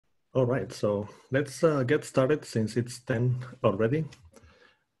All right, so let's get started since it's 10 already.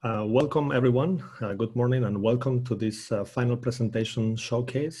 Welcome everyone, good morning and welcome to this final presentation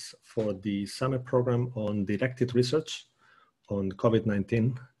showcase for the summer program on directed research on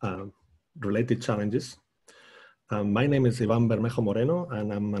COVID-19 related challenges. My name is Ivan Bermejo Moreno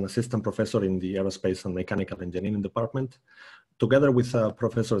and I'm an assistant professor in the Aerospace and Mechanical Engineering Department. Together with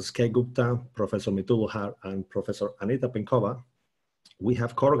Professor M.Sc Gupta, Professor Mitul Luhar and Professor Anita Penkova, we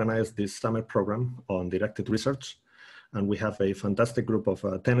have co-organized this summer program on directed research, and we have a fantastic group of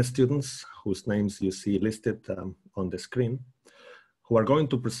 10 students whose names you see listed on the screen, who are going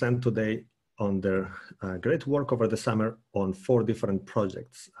to present today on their great work over the summer on 4 different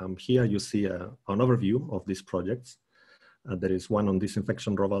projects. Here you see an overview of these projects. There is one on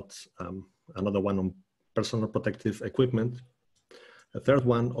disinfection robots, another one on personal protective equipment, a third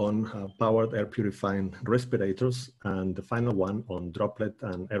one on powered air purifying respirators, and the final one on droplet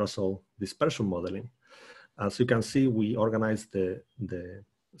and aerosol dispersion modeling. As you can see, we organized the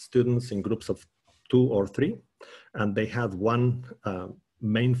students in groups of 2 or 3, and they had one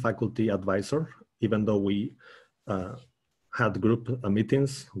main faculty advisor, even though we had group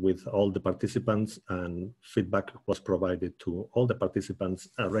meetings with all the participants and feedback was provided to all the participants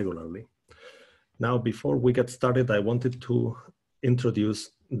regularly. Now, before we get started, I wanted to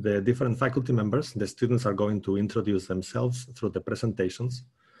introduce the different faculty members. The students are going to introduce themselves through the presentations.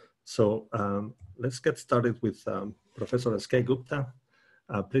 So let's get started with Professor M.Sc Gupta.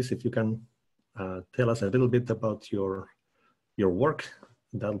 Please, if you can tell us a little bit about your work,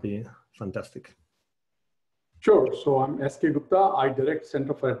 that'll be fantastic. Sure, so I'm M.Sc Gupta. I direct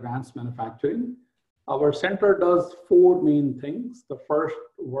Center for Advanced Manufacturing. Our center does 4 main things. The first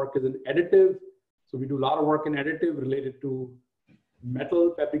work is in additive. So we do a lot of work in additive related to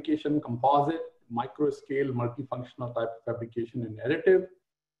metal fabrication, composite, micro-scale, multifunctional type of fabrication and additive.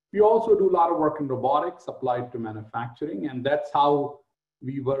 We also do a lot of work in robotics applied to manufacturing, and that's how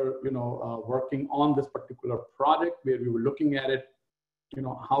we were, working on this particular project where we were looking at it,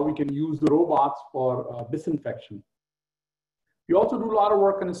 how we can use the robots for disinfection. We also do a lot of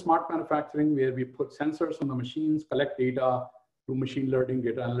work in smart manufacturing where we put sensors on the machines, collect data, do machine learning,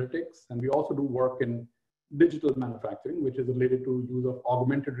 data analytics, and we also do work in digital manufacturing, which is related to use of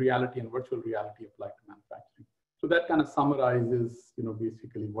augmented reality and virtual reality applied to manufacturing. So that kind of summarizes,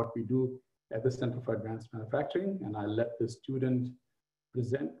 basically what we do at the Center for Advanced Manufacturing, and I let the student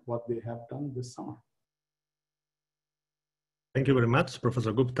present what they have done this summer. Thank you very much,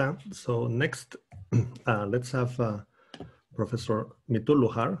 Professor Gupta. So next, let's have Professor Mitul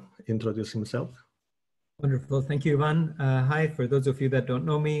Luhar introduce himself. Wonderful. Thank you, Ivan. Hi, for those of you that don't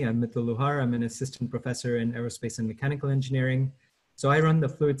know me, I'm Mitul Luhar. I'm an assistant professor in aerospace and mechanical engineering. So I run the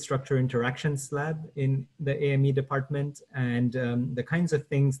fluid structure interactions lab in the AME department, and the kinds of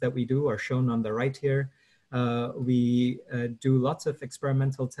things that we do are shown on the right here. We do lots of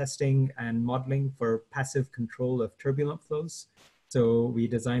experimental testing and modeling for passive control of turbulent flows. So we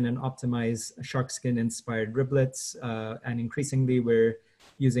design and optimize shark skin inspired riblets, and increasingly we're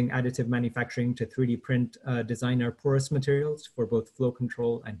using additive manufacturing to 3D print designer porous materials for both flow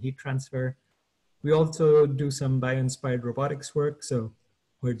control and heat transfer. We also do some bio-inspired robotics work. So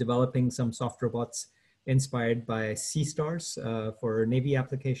we're developing some soft robots inspired by sea stars for Navy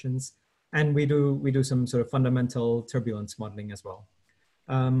applications. And we do some sort of fundamental turbulence modeling as well.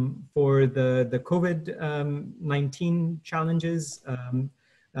 For the COVID-19 challenges,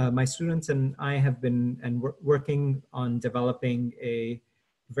 my students and I have been working on developing a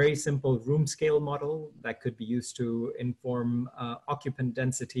very simple room scale model that could be used to inform occupant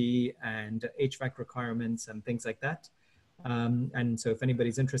density and HVAC requirements and things like that. And so if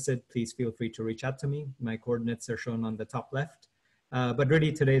anybody's interested, please feel free to reach out to me. My coordinates are shown on the top left. But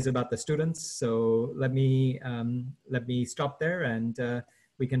really today is about the students. So let me stop there and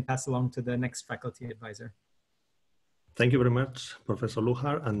we can pass along to the next faculty advisor. Thank you very much, Professor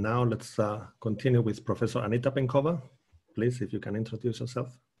Luhar. And now let's continue with Professor Anita Penkova. Please, if you can introduce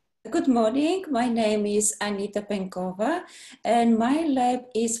yourself. Good morning. My name is Anita Penkova, and my lab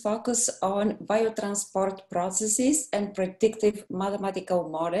is focused on biotransport processes and predictive mathematical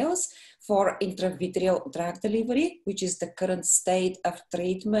models for intravitreal drug delivery, which is the current state of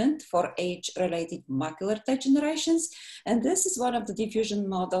treatment for age-related macular degenerations. And this is one of the diffusion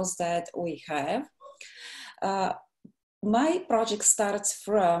models that we have. My project starts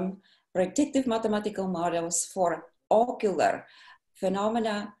from predictive mathematical models for ocular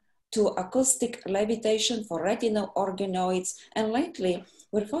phenomena to acoustic levitation for retinal organoids. And lately,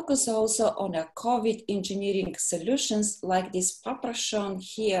 we're focused also on a COVID engineering solutions like this paper shown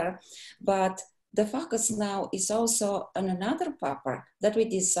here, but the focus now is also on another paper that we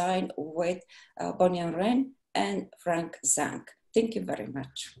designed with Bonyan Ren and Frank Zhang. Thank you very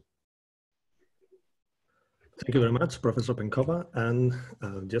much. Thank you very much, Professor Penkova. And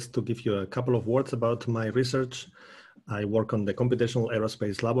just to give you a couple of words about my research, I work on the Computational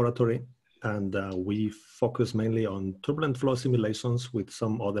Aerospace Laboratory, and we focus mainly on turbulent flow simulations with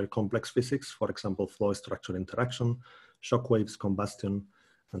some other complex physics, for example, flow structure interaction, shock waves, combustion,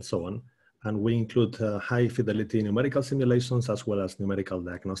 and so on. And we include high fidelity numerical simulations as well as numerical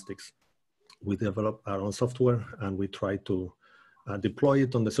diagnostics. We develop our own software and we try to deploy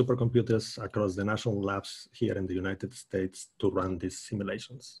it on the supercomputers across the national labs here in the United States to run these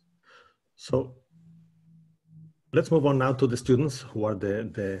simulations. So let's move on now to the students who are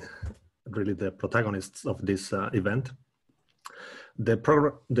really the protagonists of this event. The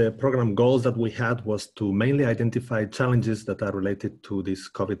program goals that we had was to mainly identify challenges that are related to this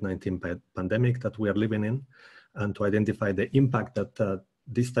COVID-19 pandemic that we are living in, and to identify the impact that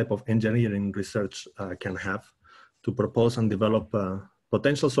this type of engineering research can have, to propose and develop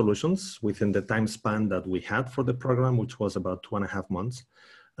potential solutions within the time span that we had for the program, which was about 2.5 months.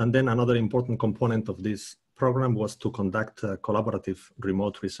 And then another important component of this program was to conduct collaborative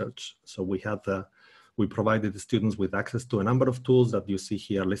remote research. So we provided the students with access to a number of tools that you see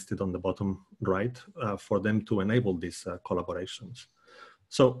here listed on the bottom right for them to enable these collaborations.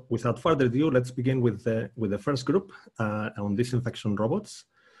 So without further ado, let's begin with the first group on disinfection robots.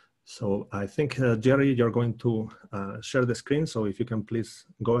 So I think, Jerry, you're going to share the screen. So if you can please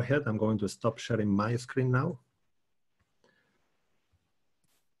go ahead, I'm going to stop sharing my screen now.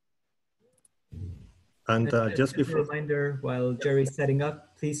 And just before, a reminder, while Jerry's setting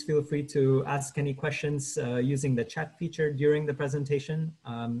up, please feel free to ask any questions using the chat feature during the presentation.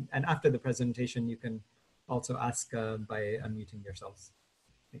 And after the presentation, you can also ask by unmuting yourselves.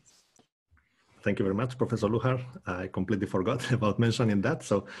 Thanks. Thank you very much, Professor Luhar. I completely forgot about mentioning that.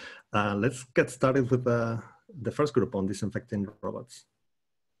 So let's get started with the first group on disinfecting robots.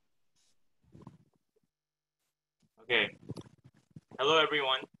 Okay. Hello,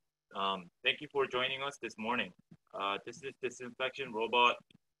 everyone. Thank you for joining us this morning. This is Disinfection Robot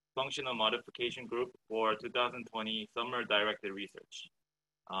Functional Modification Group for 2020 Summer Directed Research,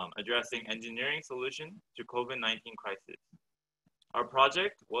 addressing engineering solution to COVID-19 crisis. Our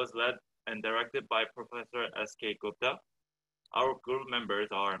project was led and directed by Professor S.K. Gupta. Our group members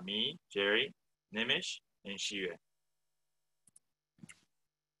are me, Jerry, Nimish, and Shiyue.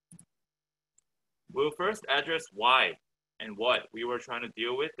 We'll first address why and what we were trying to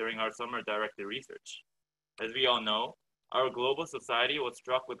deal with during our summer directed research. As we all know, our global society was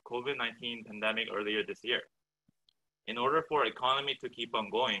struck with COVID-19 pandemic earlier this year. In order for economy to keep on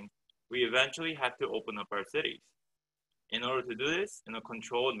going, we eventually had to open up our cities. In order to do this in a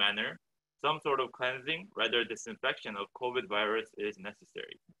controlled manner, some sort of cleansing, rather disinfection of COVID virus is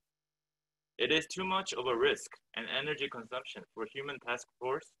necessary. It is too much of a risk and energy consumption for human task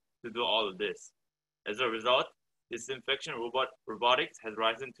force to do all of this. As a result, disinfection robotics has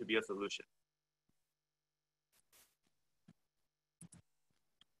risen to be a solution.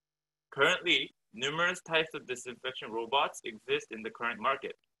 Currently, numerous types of disinfection robots exist in the current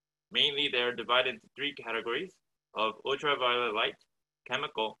market. Mainly, they are divided into 3 categories of ultraviolet light,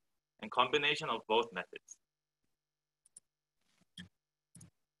 chemical, and combination of both methods.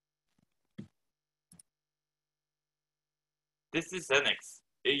 This is Xenex.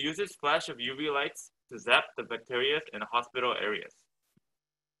 It uses flash of UV lights to zap the bacteria in hospital areas.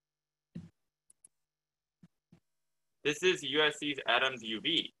 This is USC's Adams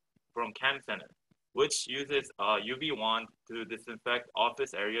UV from Cam Center, which uses a UV wand to disinfect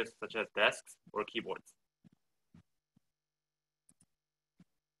office areas such as desks or keyboards.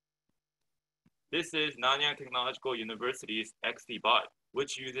 This is Nanyang Technological University's XT-Bot,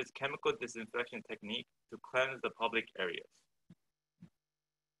 which uses chemical disinfection technique to cleanse the public areas.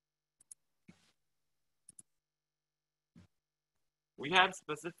 We have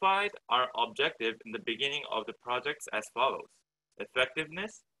specified our objective in the beginning of the projects as follows: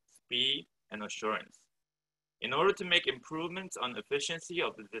 effectiveness, speed, and assurance. In order to make improvements on efficiency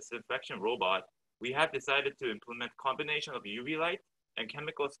of the disinfection robot, we have decided to implement combination of UV light and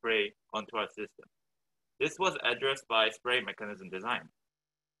chemical spray onto our system. This was addressed by spray mechanism design.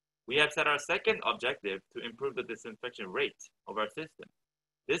 We have set our second objective to improve the disinfection rate of our system.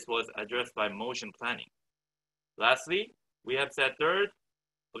 This was addressed by motion planning. Lastly, we have set third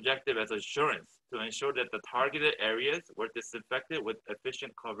objective as assurance to ensure that the targeted areas were disinfected with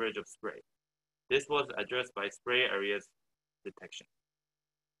efficient coverage of spray. This was addressed by spray areas detection.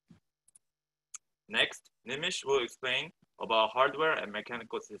 Next, Nimish will explain about hardware and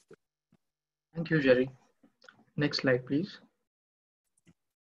mechanical system. Thank you, Jerry. Next slide, please.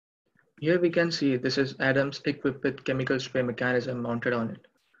 Here we can see this is Adams equipped with chemical spray mechanism mounted on it.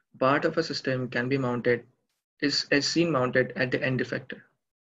 Part of a system can be mounted, is as seen mounted at the end effector.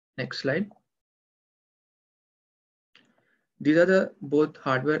 Next slide. These are the both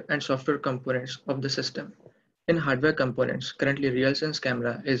hardware and software components of the system. In hardware components, currently RealSense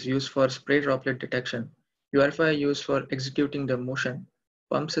camera is used for spray droplet detection, URFI used for executing the motion,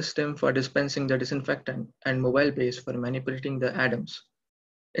 pump system for dispensing the disinfectant, and mobile base for manipulating the Adams.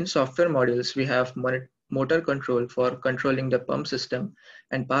 In software modules, we have motor control for controlling the pump system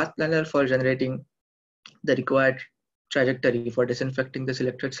and path planner for generating the required trajectory for disinfecting the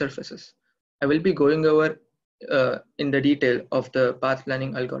selected surfaces. I will be going over in the detail of the path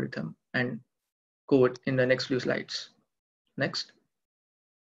planning algorithm and code in the next few slides. Next.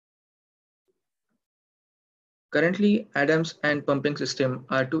 Currently, Adams and pumping system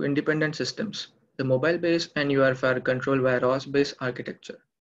are two independent systems. The mobile base and URF are controlled by ROS-based architecture.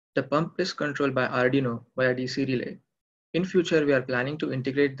 The pump is controlled by Arduino via DC relay. In future, we are planning to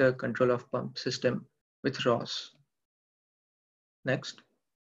integrate the control of pump system with ROS. Next.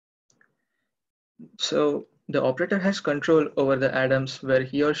 So the operator has control over the Adams where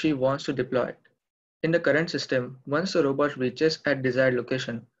he or she wants to deploy it. In the current system, once the robot reaches at desired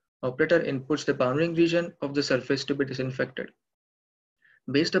location, operator inputs the bounding region of the surface to be disinfected.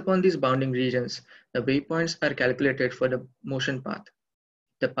 Based upon these bounding regions, the waypoints are calculated for the motion path.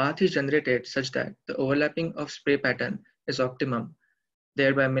 The path is generated such that the overlapping of spray pattern is optimum,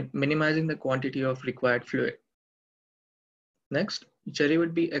 thereby minimizing the quantity of required fluid. Next, Jerry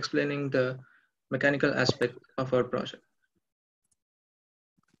would be explaining the mechanical aspect of our project.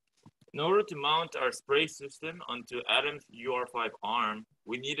 In order to mount our spray system onto Adams' UR5 arm,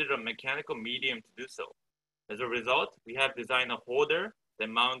 we needed a mechanical medium to do so. As a result, we have designed a holder that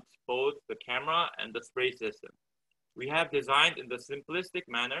mounts both the camera and the spray system. We have designed in the simplistic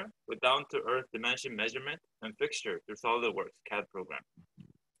manner with down-to-earth dimension measurement and fixture through SolidWorks CAD program.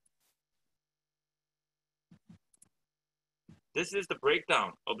 This is the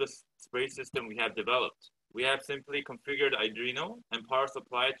breakdown of the spray system we have developed. We have simply configured Arduino and power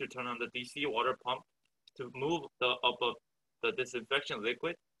supply to turn on the DC water pump to move up of the disinfection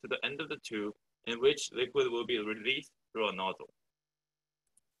liquid to the end of the tube, in which liquid will be released through a nozzle.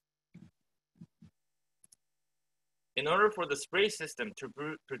 In order for the spray system to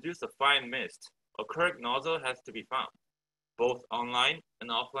produce a fine mist, a correct nozzle has to be found. Both online and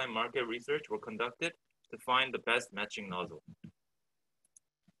offline market research were conducted to find the best matching nozzle.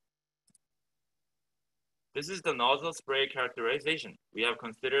 This is the nozzle spray characterization we have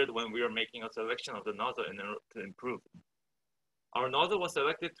considered when we are making a selection of the nozzle in order to improve. Our nozzle was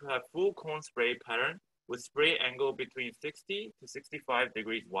selected to have full cone spray pattern with spray angle between 60 to 65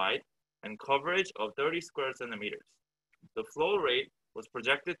 degrees wide and coverage of 30 square centimeters. The flow rate was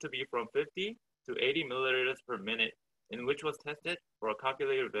projected to be from 50 to 80 milliliters per minute, in which was tested for a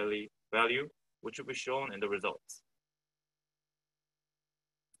calculated value, which will be shown in the results.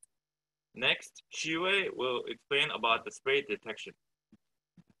 Next, Shiwei will explain about the spray detection.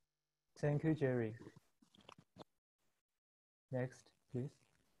 Thank you, Jerry. Next, please.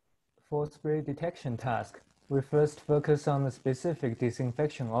 For spray detection task, we first focus on the specific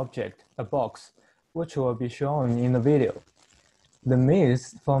disinfection object, a box, which will be shown in the video. The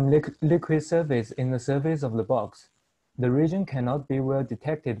mist from liquid surface in the surface of the box. The region cannot be well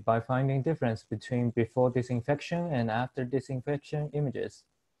detected by finding difference between before disinfection and after disinfection images.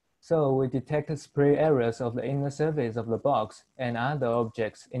 So we detect spray areas of the inner surface of the box and other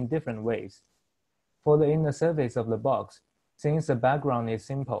objects in different ways. For the inner surface of the box, since the background is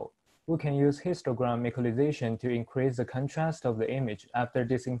simple, we can use histogram equalization to increase the contrast of the image after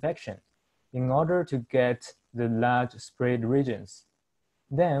disinfection in order to get the large sprayed regions.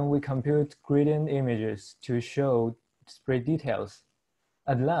 Then we compute gradient images to show spray details.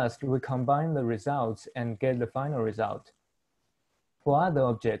 At last, we combine the results and get the final result. For other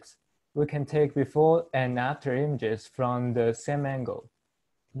objects, we can take before and after images from the same angle.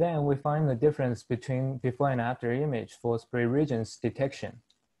 Then we find the difference between before and after image for spray regions detection.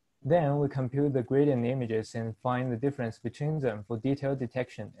 Then we compute the gradient images and find the difference between them for detail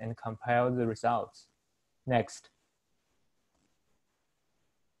detection and compile the results. Next.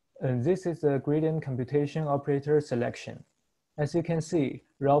 This is the gradient computation operator selection. As you can see,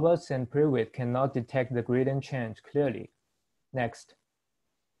 robots and Prewitt cannot detect the gradient change clearly. Next.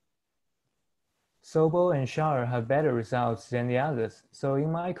 Sobel and Shar have better results than the others, so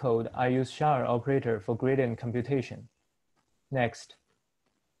in my code, I use Shar operator for gradient computation. Next.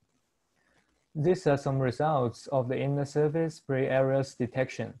 These are some results of the inner surface spray areas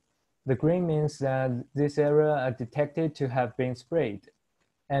detection. The green means that these areas are detected to have been sprayed,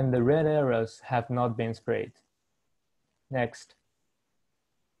 and the red areas have not been sprayed. Next.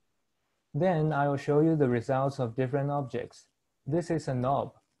 Then I will show you the results of different objects. This is a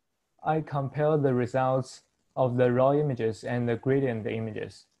knob. I compare the results of the raw images and the gradient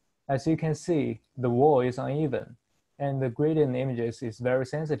images. As you can see, the wall is uneven, and the gradient images is very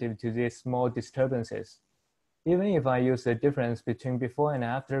sensitive to these small disturbances. Even if I use the difference between before and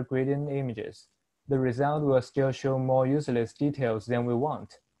after gradient images, the result will still show more useless details than we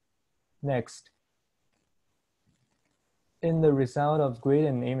want. Next. In the result of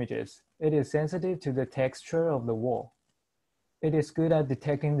gradient images, it is sensitive to the texture of the wall. It is good at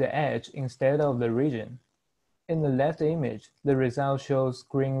detecting the edge instead of the region. In the left image, the result shows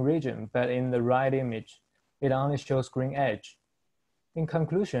green region, but in the right image, it only shows green edge. In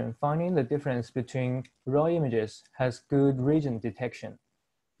conclusion, finding the difference between raw images has good region detection,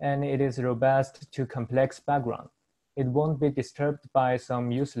 and it is robust to complex background. It won't be disturbed by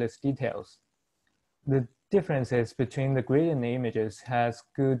some useless details. The differences between the gradient images has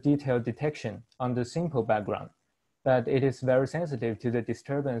good detail detection on the simple background, but it is very sensitive to the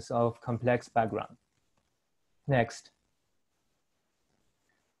disturbance of complex background. Next.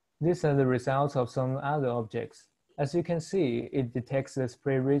 These are the results of some other objects. As you can see, it detects the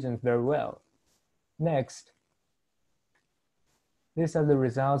spray regions very well. Next. These are the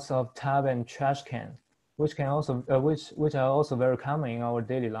results of tub and trash can, which are also very common in our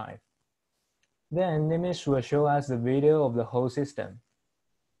daily life. Then Nimish will show us the video of the whole system.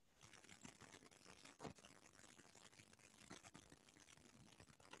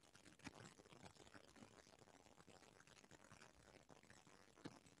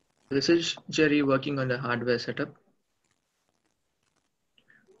 This is Jerry working on the hardware setup.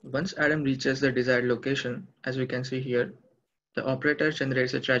 Once Adam reaches the desired location, as we can see here, the operator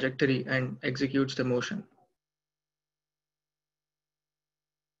generates a trajectory and executes the motion.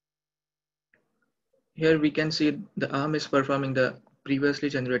 Here we can see the arm is performing the previously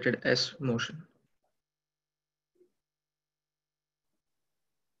generated S motion.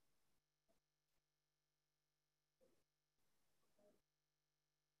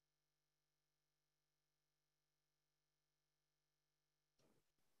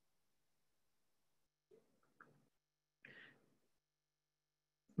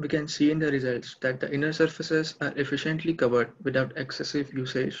 We can see in the results that the inner surfaces are efficiently covered without excessive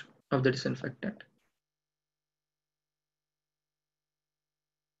usage of the disinfectant.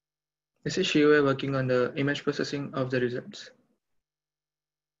 This is Shiva working on the image processing of the results.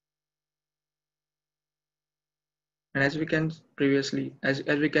 And as we can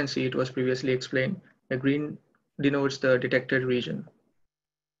see, it was previously explained, the green denotes the detected region.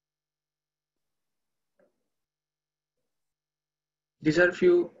 These are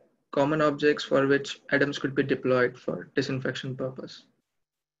few common objects for which Adams could be deployed for disinfection purpose.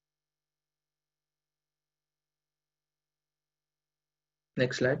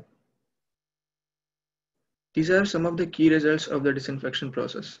 Next slide. These are some of the key results of the disinfection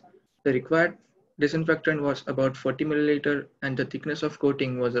process. The required disinfectant was about 40 milliliter and the thickness of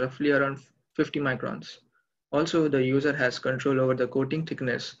coating was roughly around 50 microns. Also, the user has control over the coating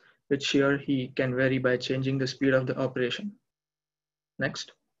thickness, which she or he can vary by changing the speed of the operation.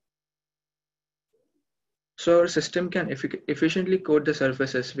 Next. So our system can efficiently coat the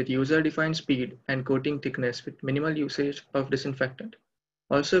surfaces with user-defined speed and coating thickness with minimal usage of disinfectant.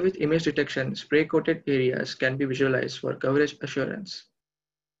 Also with image detection, spray-coated areas can be visualized for coverage assurance.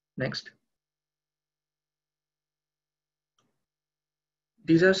 Next.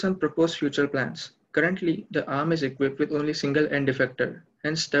 These are some proposed future plans. Currently, the arm is equipped with only single end effector,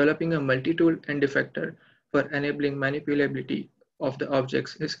 hence developing a multi-tool end effector for enabling manipulability of the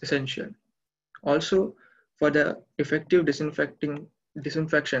objects is essential. Also, for the effective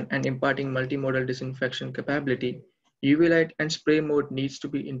disinfection and imparting multimodal disinfection capability, UV light and spray mode needs to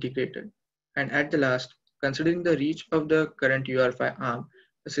be integrated. And at the last, considering the reach of the current UR5 arm,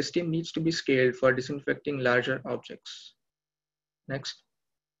 the system needs to be scaled for disinfecting larger objects. Next.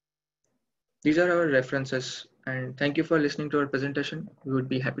 These are our references, and thank you for listening to our presentation. We would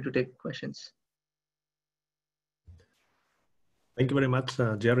be happy to take questions. Thank you very much,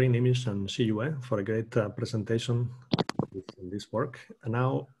 Jerry, Nimish, and Shiyue for a great presentation in this work. And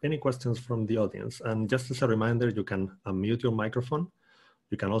now, any questions from the audience? And just as a reminder, you can unmute your microphone.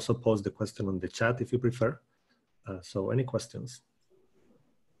 You can also post the question on the chat if you prefer. So any questions?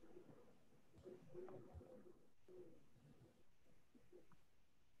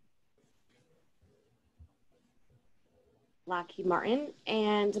 Lockheed Martin.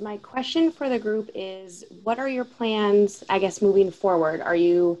 And my question for the group is, what are your plans, I guess, moving forward? Are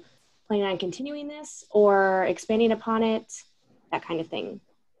you planning on continuing this or expanding upon it, that kind of thing?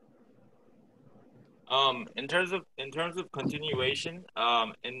 In terms of continuation,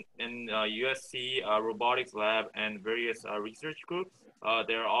 in USC robotics lab and various research groups,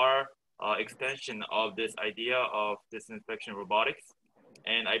 there are extension of this idea of disinfection robotics,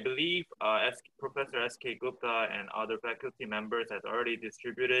 and I believe Professor S.K. Gupta and other faculty members has already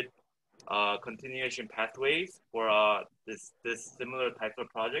distributed continuation pathways for this similar type of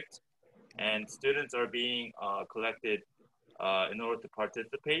project, and students are being collected in order to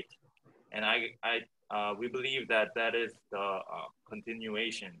participate. And we believe that that is the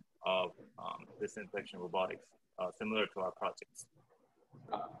continuation of disinfection robotics, similar to our projects.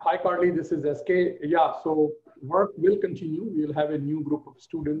 Hi, Carly, this is SK. Yeah, so work will continue. We'll have a new group of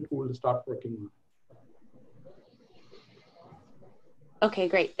students who will start working on it. Okay,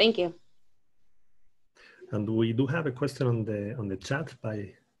 great. Thank you. And we do have a question on the chat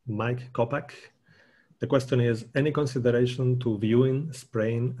by Mike Kopak. The question is, any consideration to viewing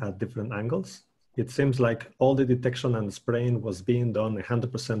spraying at different angles? It seems like all the detection and spraying was being done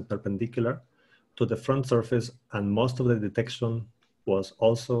 100% perpendicular to the front surface, and most of the detection was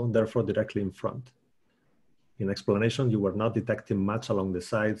also therefore directly in front. In explanation, you were not detecting much along the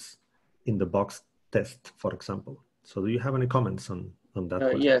sides in the box test, for example. So do you have any comments on that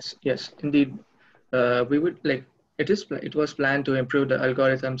question? Yes, indeed. We would like, it was planned to improve the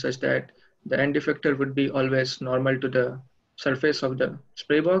algorithm such that the end effector would be always normal to the surface of the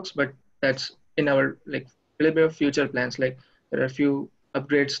spray box, but that's in our like a little bit of future plans. Like there are a few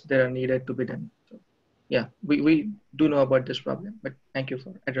upgrades that are needed to be done. So yeah, we do know about this problem, but thank you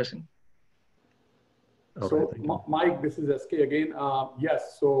for addressing. So Mike, this is SK again.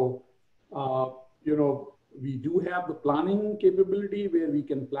 Yes, so you know, we do have the planning capability where we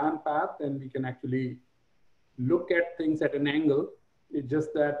can plan path and we can actually look at things at an angle. It's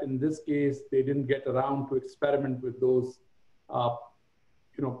just that in this case, they didn't get around to experiment with those,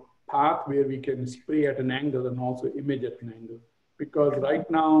 you know, path where we can spray at an angle and also image at an angle. Because right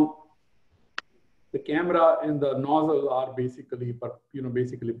now, the camera and the nozzle are basically,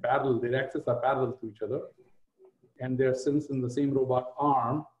 basically parallel. Their axes are parallel to each other, and they're since in the same robot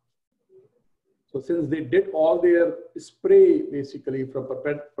arm. So since they did all their spray basically from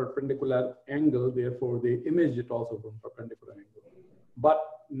perpendicular angle, therefore they imaged it also from perpendicular angle. But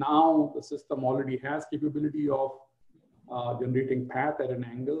now the system already has capability of generating path at an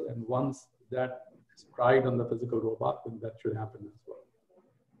angle, and once that is tried on the physical robot, then that should happen as well.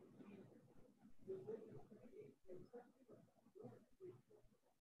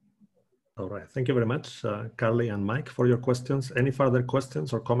 All right, thank you very much, Carly and Mike, for your questions. Any further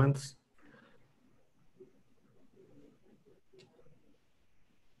questions or comments?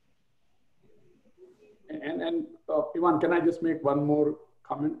 And Ivan, can I just make one more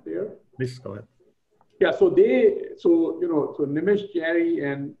comment there? Please go ahead. Yeah, so Nimish, Jerry,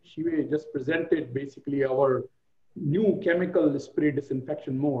 and Shive just presented basically our new chemical spray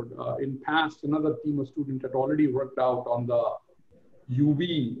disinfection mode. In past, another team of students had already worked out on the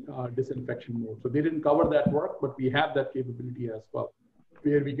UV disinfection mode. So they didn't cover that work, but we have that capability as well,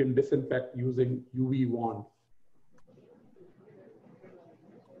 where we can disinfect using UV wand.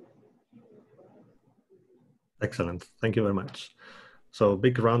 Excellent, thank you very much. So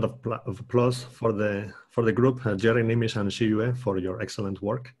big round of applause for the group, Jerry, Nimish, and Shiyue, for your excellent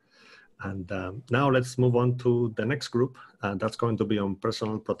work. And now let's move on to the next group. That's going to be on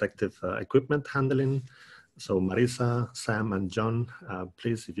personal protective equipment handling. So Marisa, Sam, and John,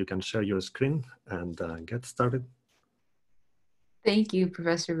 please, if you can share your screen and get started. Thank you,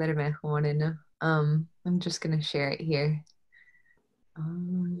 Professor Vermejonen. I'm just going to share it here.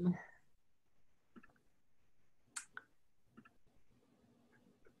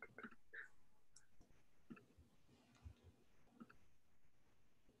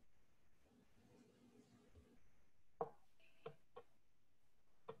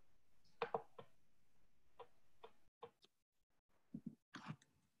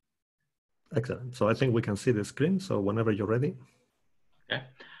 Excellent. So I think we can see the screen. So whenever you're ready. Okay.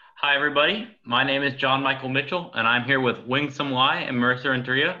 Hi, everybody. My name is John Michael Mitchell, and I'm here with Wing Sum Lai and Mercer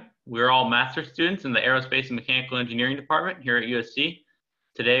Renteria. We're all master's students in the Aerospace and Mechanical Engineering Department here at USC.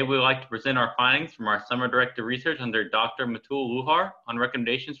 Today, we would like to present our findings from our summer directed research under Dr. Metul Luhar on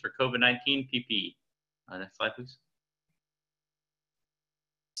recommendations for COVID-19 PPE. Next slide, please.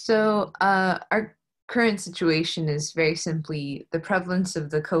 So our current situation is very simply the prevalence of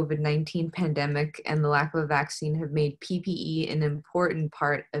the COVID-19 pandemic and the lack of a vaccine have made PPE an important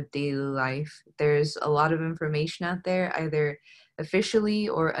part of daily life. There's a lot of information out there, either officially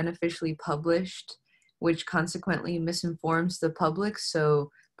or unofficially published, which consequently misinforms the public.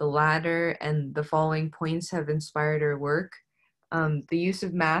 So The latter and the following points have inspired our work. The use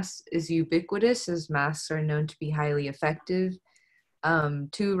of masks is ubiquitous, as masks are known to be highly effective.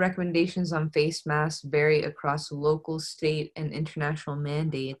 Two recommendations on face masks vary across local, state, and international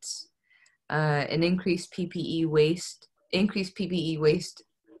mandates. An increased PPE waste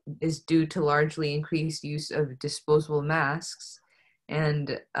is due to largely increased use of disposable masks,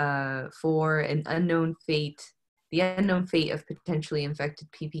 and for the unknown fate of potentially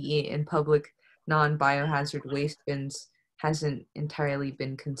infected PPE in public non-biohazard waste bins hasn't entirely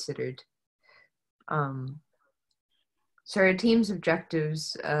been considered. So our team's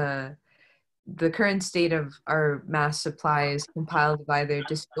objectives, the current state of our mask supply is compiled of either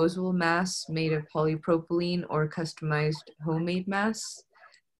disposable masks made of polypropylene or customized homemade masks.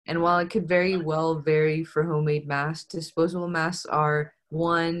 And while it could very well vary for homemade masks, disposable masks are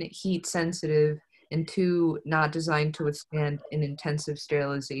 1, heat sensitive, and 2, not designed to withstand an intensive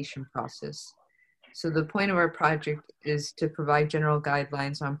sterilization process. So the point of our project is to provide general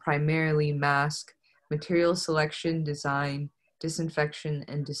guidelines on primarily mask, material selection, design, disinfection,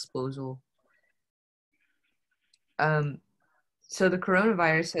 and disposal. So the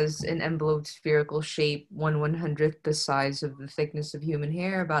coronavirus has an enveloped spherical shape, 1/100th the size of the thickness of human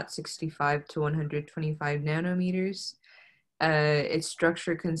hair, about 65 to 125 nanometers. Its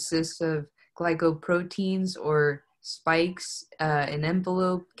structure consists of glycoproteins or spikes, an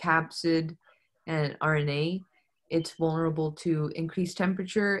envelope, capsid, and RNA. It's vulnerable to increased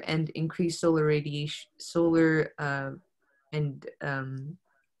temperature and increased solar radiation, solar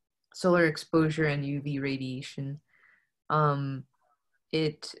exposure and UV radiation.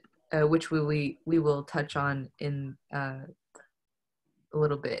 Which we will touch on in a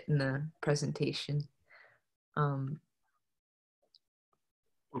little bit in the presentation.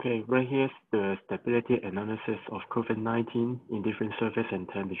 Okay, right here is the stability analysis of COVID-19 in different surface and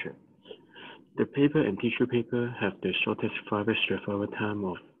temperature. The paper and tissue paper have the shortest virus survival time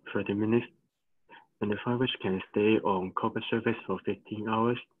of 30 minutes, and the virus can stay on copper surface for 15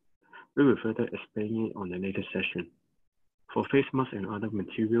 hours. We will further explain it on the later session. For face masks and other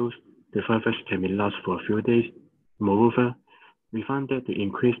materials, the virus can be last for a few days. Moreover, we found that the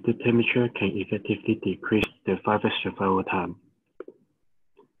increased temperature can effectively decrease the virus survival time.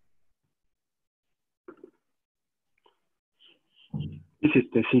 This is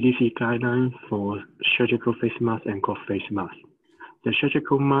the CDC guideline for surgical face mask and cloth face mask. The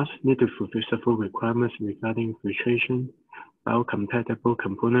surgical masks need to fulfill several requirements regarding filtration, biocompatible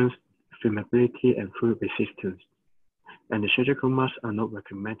components, flammability, and fluid resistance. And the surgical masks are not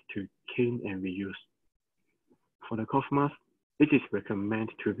recommended to clean and reuse. For the cloth mask, it is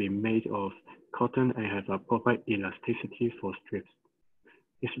recommended to be made of cotton and have a proper elasticity for strips.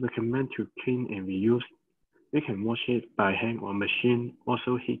 It's recommended to clean and reuse. We can wash it by hand or machine.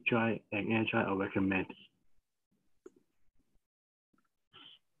 Also, heat dry and air dry are recommended.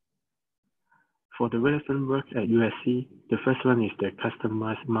 For the relevant work at USC, the first one is the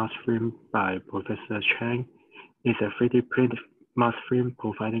customized mask frame by Professor Chang. It's a 3D print mask frame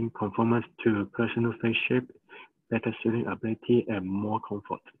providing conformance to personal face shape, better sealing ability, and more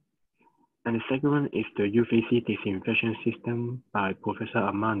comfort. And the second one is the UVC disinfection system by Professor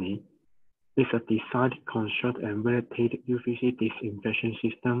Armani. It's a designed, construct, and validated UVC disinfection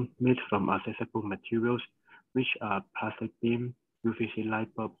system made from accessible materials, which are plastic beam, UVC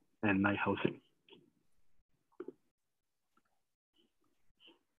light bulb, and light housing.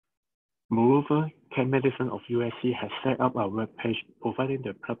 Moreover, Cat Medicine of USC has set up a web page providing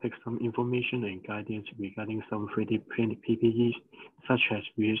the public some information and guidance regarding some 3D print PPEs, such as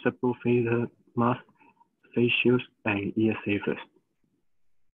reusable face masks, face shields, and ear savers.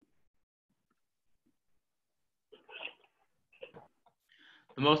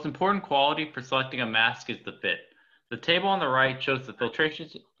 The most important quality for selecting a mask is the fit. The table on the right shows the filtration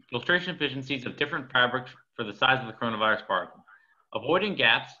efficiencies of different fabrics for the size of the coronavirus particle. Avoiding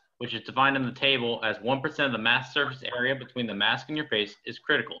gaps, which is defined in the table as 1% of the mask surface area between the mask and your face, is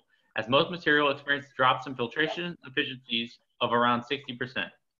critical, as most material experience drops in filtration efficiencies of around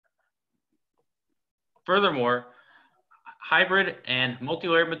 60%. Furthermore, hybrid and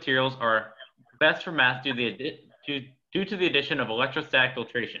multi-layered materials are best for masks due to the addition of electrostatic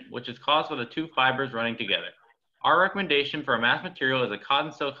filtration, which is caused by the two fibers running together. Our recommendation for a mask material is a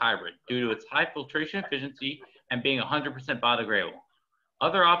cotton silk hybrid due to its high filtration efficiency and being 100% biodegradable.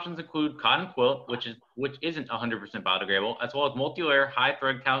 Other options include cotton quilt, which isn't 100% biodegradable, as well as multi-layer high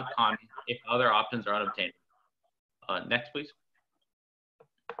thread count cotton if other options are unobtainable. Next, please.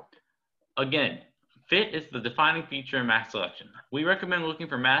 Again, fit is the defining feature in mask selection. We recommend looking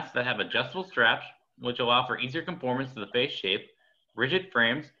for masks that have adjustable straps, which allow for easier conformance to the face shape, rigid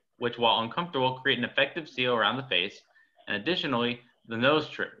frames, which while uncomfortable, create an effective seal around the face, and additionally, the nose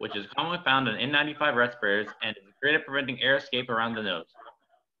strip, which is commonly found in N95 respirators and is great at preventing air escape around the nose.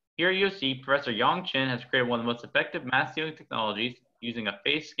 Here at USC, Professor Yang Chen has created one of the most effective mask sealing technologies using a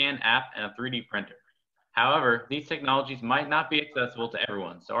face scan app and a 3D printer. However, these technologies might not be accessible to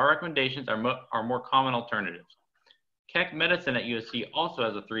everyone, so our recommendations are more common alternatives. Keck Medicine at USC also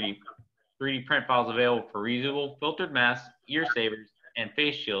has a 3D print files available for reusable filtered masks, ear savers, and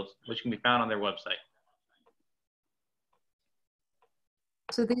face shields, which can be found on their website.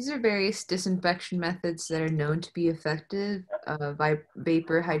 So these are various disinfection methods that are known to be effective: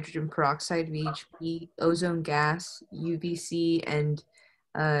 vapor, hydrogen peroxide, VHP, ozone gas, UVC, and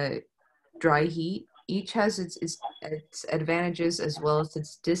dry heat. Each has its advantages as well as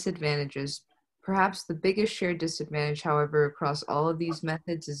its disadvantages. Perhaps the biggest shared disadvantage, however, across all of these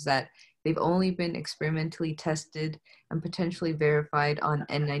methods is that they've only been experimentally tested and potentially verified on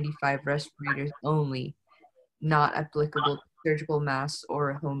N95 respirators only, not applicable to surgical masks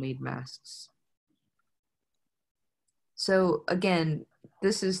or homemade masks. So again,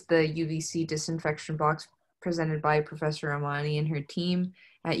 this is the UVC disinfection box presented by Professor Amani and her team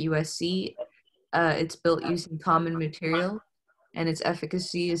at USC. It's built using common material, and its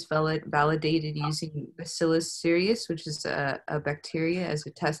efficacy is validated using Bacillus cereus, which is a bacteria, as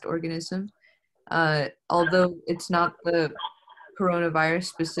a test organism. Although it's not the coronavirus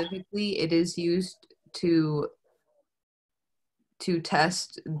specifically, it is used to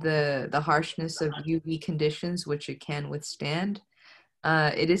test the harshness of UV conditions, which it can withstand.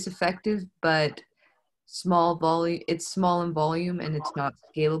 It is effective, but it's small in volume and it's not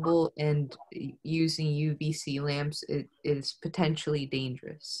scalable, and using UVC lamps, it is potentially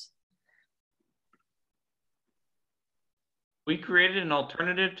dangerous. We created an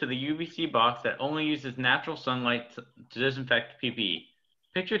alternative to the UVC box that only uses natural sunlight to disinfect PPE.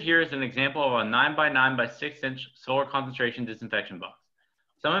 Pictured here is an example of a 9x9 by 6-inch solar concentration disinfection box.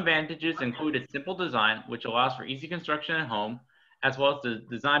 Some advantages include its simple design, which allows for easy construction at home, as well as the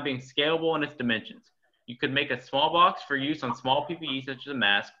design being scalable in its dimensions. You could make a small box for use on small PPE such as a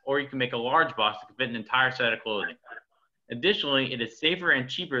mask, or you can make a large box that could fit an entire set of clothing. Additionally, it is safer and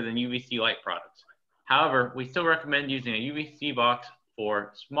cheaper than UVC light products. However, we still recommend using a UVC box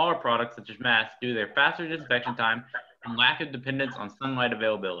for smaller products such as masks due to their faster disinfection time and lack of dependence on sunlight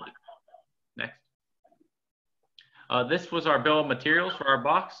availability. Next. This was our bill of materials for our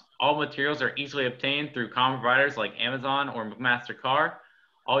box. All materials are easily obtained through common providers like Amazon or McMaster-Carr.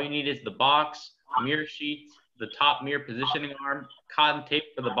 All you need is the box, mirror sheets, the top mirror positioning arm, cotton tape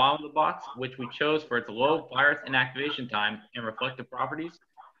for the bottom of the box, which we chose for its low virus inactivation time and reflective properties,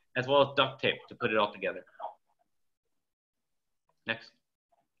 as well as duct tape to put it all together. Next.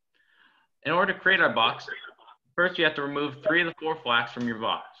 In order to create our box, first you have to remove 3 of the 4 flaps from your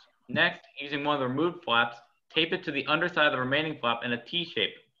box. Next, using one of the removed flaps, tape it to the underside of the remaining flap in a T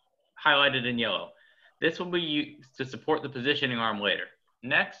shape, highlighted in yellow. This will be used to support the positioning arm later.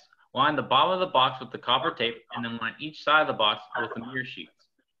 Next, line the bottom of the box with the copper tape and then line each side of the box with the mirror sheets.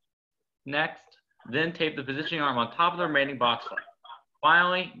 Next, then tape the positioning arm on top of the remaining box flap.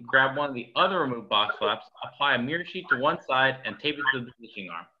 Finally, grab one of the other removed box flaps, apply a mirror sheet to one side, and tape it to the positioning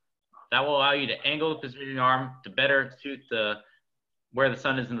arm. That will allow you to angle the positioning arm to better suit where the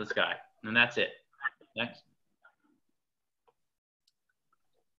sun is in the sky. And that's it. Next.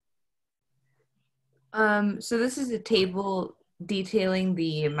 So this is a table detailing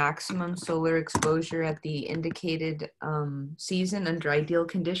the maximum solar exposure at the indicated season under ideal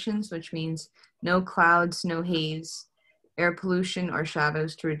conditions, which means no clouds, no haze, air pollution or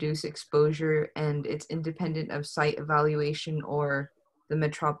shadows to reduce exposure, and it's independent of site evaluation or the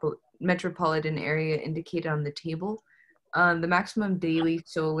metropolitan area indicated on the table. The maximum daily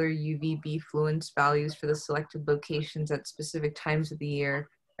solar UVB fluence values for the selected locations at specific times of the year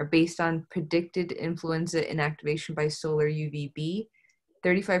are based on predicted influenza inactivation by solar UVB.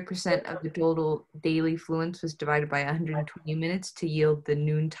 35% of the total daily fluence was divided by 120 minutes to yield the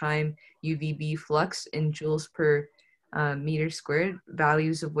noontime UVB flux in joules per meter squared,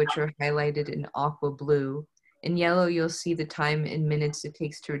 values of which are highlighted in aqua blue. In yellow, you'll see the time in minutes it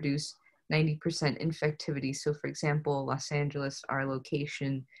takes to reduce 90% infectivity. So for example, Los Angeles, our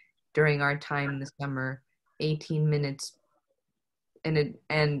location, during our time in the summer, 18 minutes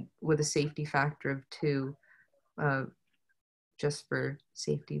and with a safety factor of 2, just for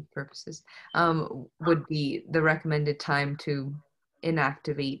safety purposes, would be the recommended time to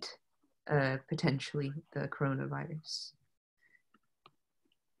inactivate potentially the coronavirus.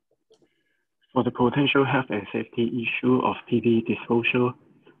 For the potential health and safety issue of PPE disposal,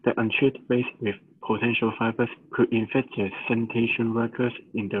 the untreated waste with potential fibers could infect the sanitation workers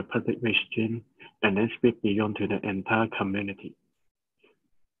in the public waste stream and then spread beyond to the entire community.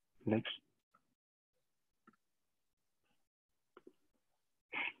 Next.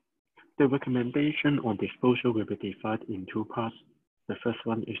 The recommendation on disposal will be divided in two parts. The first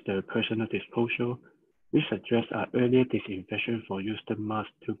one is the personal disposal. We suggest an earlier disinfection for used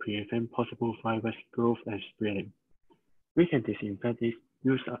masks to prevent possible virus growth and spreading. We can disinfect this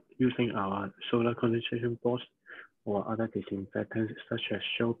using our solar condensation box or other disinfectants such as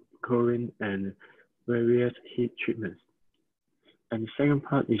soap, chlorine, and various heat treatments. And the second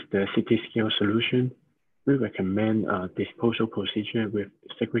part is the city-scale solution. We recommend a disposal procedure with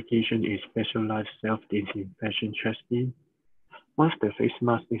segregation in specialized self-disinfection trash bin. Once the face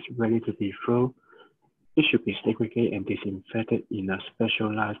mask is ready to be thrown, it should be segregated and disinfected in a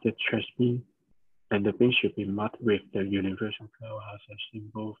specialized trash bin, and the bin should be marked with the universal flower hazard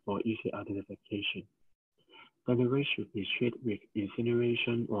symbol for easy identification. The waste should be treated with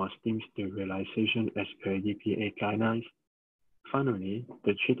incineration or steam sterilization as per EPA guidelines. Finally,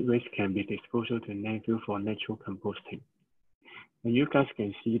 the treated waste can be disposed to landfill for natural composting. And you guys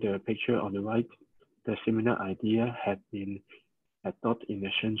can see the picture on the right. The similar idea had been adopted in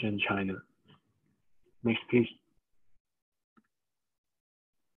Shenzhen, China. Next, please.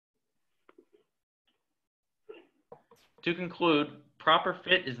 To conclude, proper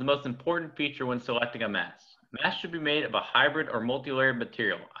fit is the most important feature when selecting a mask. Masks should be made of a hybrid or multi-layered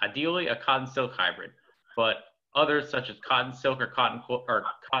material, ideally a cotton silk hybrid, but others such as cotton silk or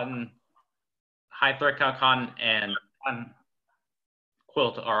cotton high thread count cotton and cotton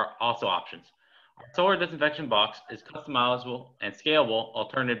quilt are also options. Our solar disinfection box is customizable and scalable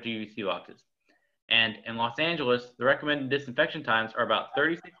alternative to UVC boxes. And in Los Angeles, the recommended disinfection times are about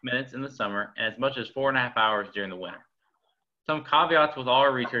 36 minutes in the summer and as much as 4.5 hours during the winter. Some caveats with all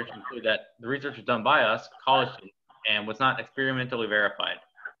our research include that the research was done by us, college students, and was not experimentally verified.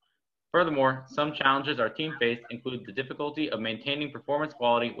 Furthermore, some challenges our team faced include the difficulty of maintaining performance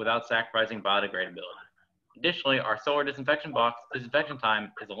quality without sacrificing biodegradability. Additionally, our solar disinfection box disinfection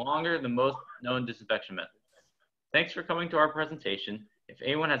time is longer than most known disinfection methods. Thanks for coming to our presentation. If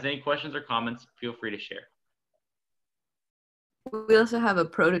anyone has any questions or comments, feel free to share. We also have a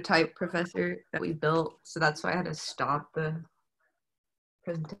prototype, Professor, that we built, so that's why I had to stop the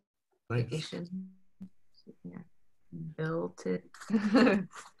presentation. Nice. Yeah, built it.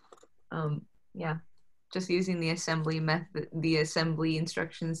 Yeah, just using the assembly method, the assembly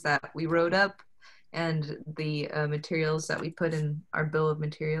instructions that we wrote up, and the materials that we put in our bill of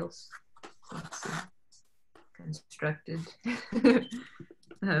materials. So let's see. Constructed.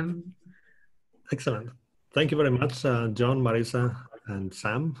 Excellent. Thank you very much, John, Marisa, and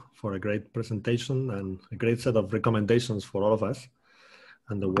Sam, for a great presentation and a great set of recommendations for all of us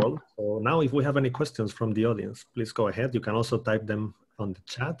and the world. So now if we have any questions from the audience, please go ahead. You can also type them on the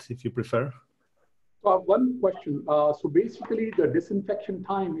chat if you prefer. So one question. So basically the disinfection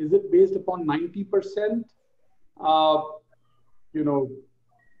time, is it based upon 90%,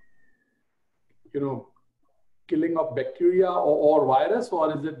 killing of bacteria or virus,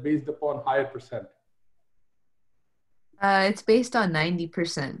 or is it based upon higher percent? It's based on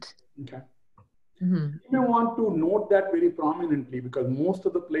 90%. Okay. Mm-hmm. You may want to note that very prominently because most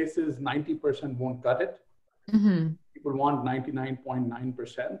of the places 90% won't cut it. Mm-hmm. People want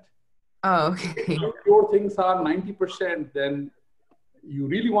 99.9%. Oh, okay. If your things are 90%, then you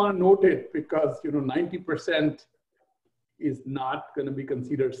really want to note it because 90% is not going to be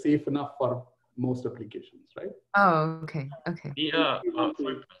considered safe enough for most applications, right? Oh, okay. Okay.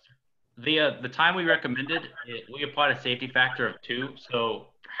 The time we recommended, we applied a safety factor of 2, so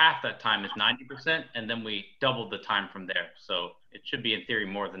half that time is 90%, and then we doubled the time from there. So it should be in theory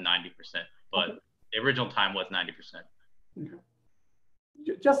more than 90%, but the original time was 90%. Okay.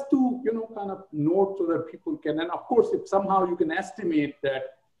 Just to kind of note so that people can, and of course, if somehow you can estimate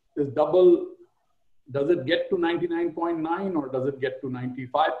that this double, does it get to 99.9 or does it get to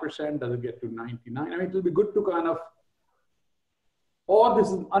 95%? Does it get to 99? I mean, it will be good to kind of, or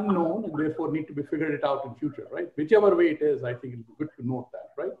this is unknown and therefore need to be figured it out in future, right? Whichever way it is, I think it'll be good to note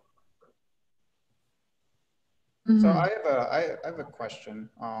that, right? Mm-hmm. So I have a question.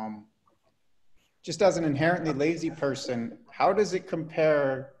 Just as an inherently lazy person, how does it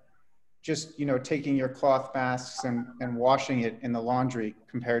compare just, taking your cloth masks and washing it in the laundry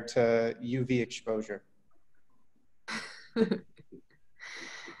compared to UV exposure?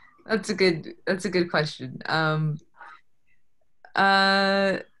 That's a good question.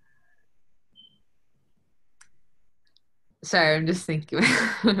 Sorry, I'm just thinking.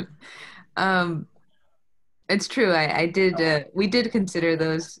 It's true. We did consider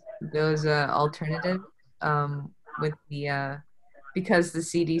those those alternatives with the because the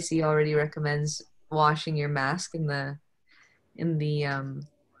CDC already recommends washing your mask in the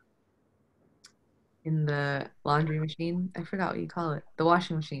laundry machine. I forgot what you call it, the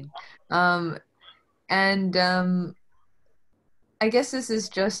washing machine. And I guess this is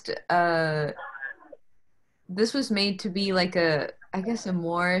just this was made to be like a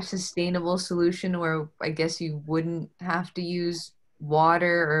more sustainable solution where I guess you wouldn't have to use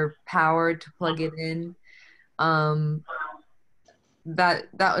water or power to plug it in. That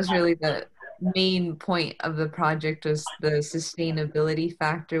was really the main point of the project, was the sustainability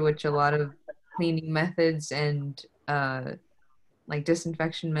factor, which a lot of cleaning methods and like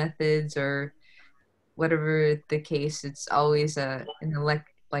disinfection methods or whatever the case, it's always an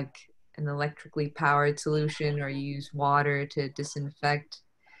electrically powered solution, or you use water to disinfect.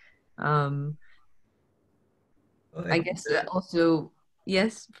 I guess also,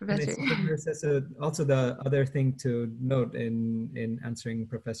 yes, Professor. So also the other thing to note in answering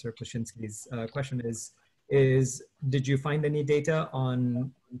Professor Plushinsky's question is did you find any data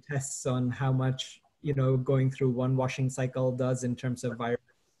on tests on how much, you know, going through one washing cycle does in terms of virus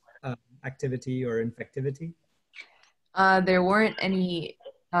activity or infectivity? There weren't any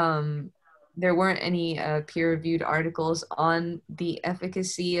peer-reviewed articles on the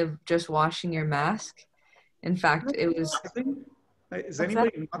efficacy of just washing your mask. In fact, it was. Is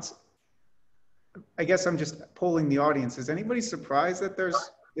anybody not? I guess I'm just polling the audience. Is anybody surprised that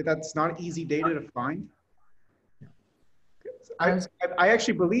that's not easy data to find? I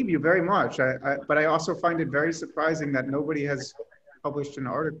actually believe you very much, but I also find it very surprising that nobody has published an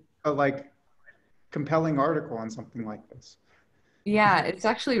article, like compelling article on something like this. Yeah, it's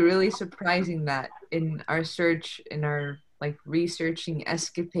actually really surprising that in our like researching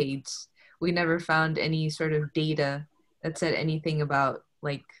escapades, we never found any sort of data that said anything about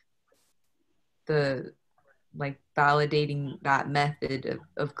like validating that method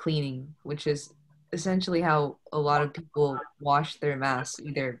of cleaning, which is essentially how a lot of people wash their masks,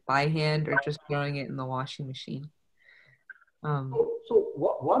 either by hand or just throwing it in the washing machine. So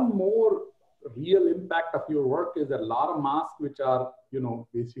one more real impact of your work is that a lot of masks which are, you know,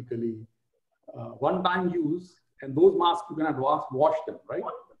 basically one-time use, and those masks you cannot wash them, right?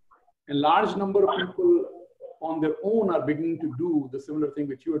 A large number of people on their own are beginning to do the similar thing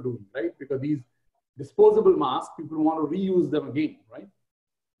which you are doing, right? Because these disposable masks, people want to reuse them again, right?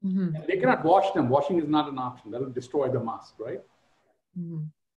 Mm-hmm. And they cannot wash them. Washing is not an option. That will destroy the mask, right? Mm-hmm.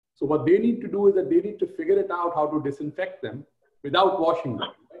 So what they need to do is that they need to figure it out how to disinfect them without washing them,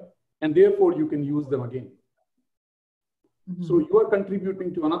 right? And therefore you can use them again. Mm-hmm. So you are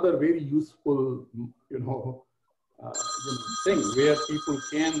contributing to another very useful, thing where people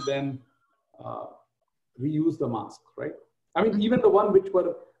can then reuse the mask, right? I mean, even the one which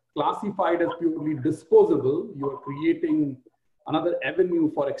were classified as purely disposable, you are creating another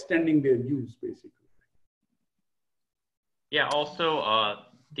avenue for extending their use, basically. Yeah, also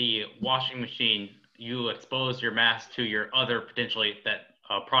the washing machine, you expose your mask to your other potentially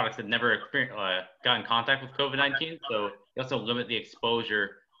products that never got in contact with COVID-19. So you also limit the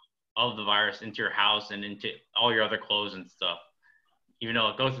exposure of the virus into your house and into all your other clothes and stuff. Even though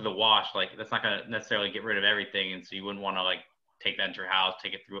it goes through the wash, like that's not gonna necessarily get rid of everything. And so you wouldn't wanna like take that into your house,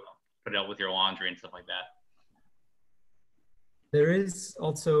 take it through, put it out with your laundry and stuff like that. There is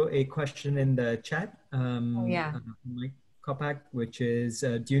also a question in the chat, Mike Kopak, which is,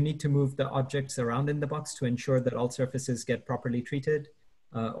 do you need to move the objects around in the box to ensure that all surfaces get properly treated?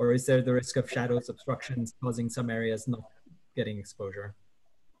 Or is there the risk of shadows, obstructions causing some areas not getting exposure?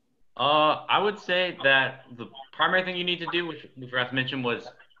 I would say that the primary thing you need to do, which we forgot to mention, was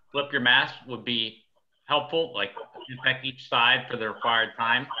flip your mask would be helpful, like disinfect each side for the required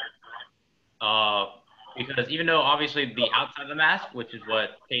time. Because even though obviously the outside of the mask, which is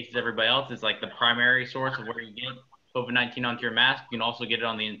what cases everybody else, is like the primary source of where you get COVID-19 onto your mask, you can also get it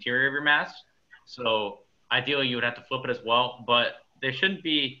on the interior of your mask. So ideally you would have to flip it as well, but there shouldn't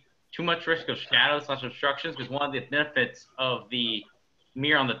be too much risk of shadows / obstructions, because one of the benefits of the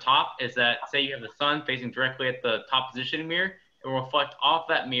mirror on the top is that, say you have the sun facing directly at the top positioning mirror, it will reflect off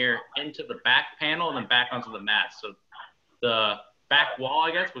that mirror into the back panel and then back onto the mask. So the back wall,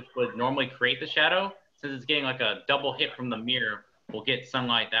 I guess, which would normally create the shadow, since it's getting like a double hit from the mirror, will get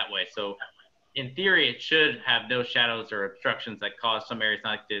sunlight that way. So in theory, it should have no shadows or obstructions that cause some areas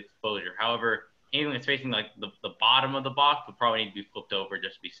not to get exposure. However, anything that's facing like the bottom of the box would probably need to be flipped over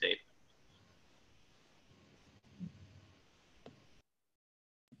just to be safe.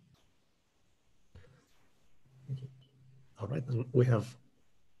 All right, and we have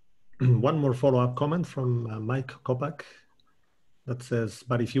one more follow-up comment from Mike Kopak. that says,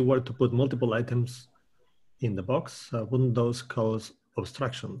 but if you were to put multiple items in the box, wouldn't those cause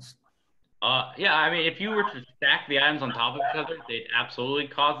obstructions? Yeah, I mean, if you were to stack the items on top of each other, they'd absolutely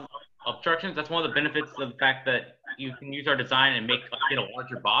cause obstructions. That's one of the benefits of the fact that you can use our design and get a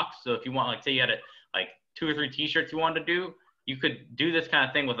larger box. So if you want, like, say you had like 2 or 3 t-shirts you wanted to do, you could do this kind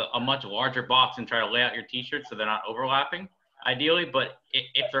of thing with a much larger box and try to lay out your t-shirts so they're not overlapping, ideally. But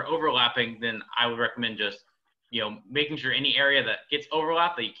if they're overlapping, then I would recommend just, making sure any area that gets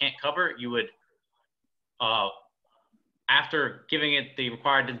overlapped that you can't cover, you would, after giving it the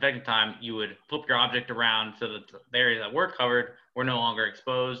required disinfectant time, you would flip your object around so that the areas that were covered were no longer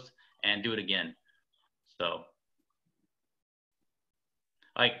exposed, and do it again. So,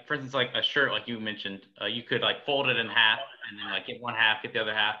 like, for instance, like a shirt, like you mentioned, you could like fold it in half and then like get one half, get the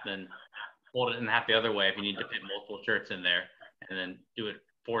other half, then fold it in half the other way if you need to fit multiple shirts in there, and then do it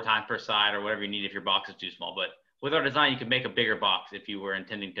 4 times per side or whatever you need if your box is too small. But with our design, you could make a bigger box if you were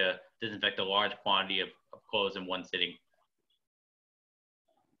intending to disinfect a large quantity of clothes in one sitting.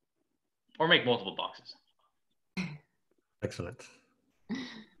 Or make multiple boxes. Excellent.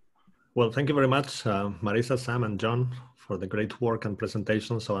 Well, thank you very much, Marisa, Sam, and John, for the great work and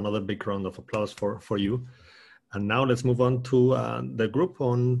presentation. So another big round of applause for you. And now let's move on to the group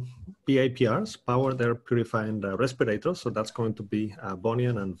on PAPRs, Powered Air Purifying Respirators. So that's going to be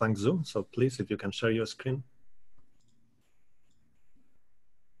Bonian and Vang Zhu. So please, if you can share your screen.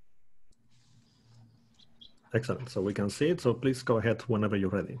 Excellent. So we can see it. So please go ahead whenever you're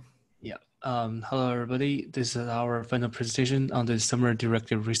ready. Yeah. Hello, everybody. This is our final presentation on the summer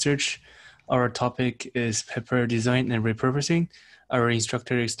directed research. Our topic is paper design and repurposing. Our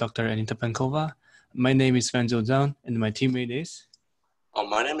instructor is Dr. Anita Pankova. My name is Van Zhou, and my teammate is?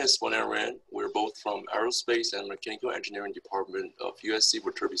 My name is Bonian Ren. We're both from Aerospace and Mechanical Engineering Department of USC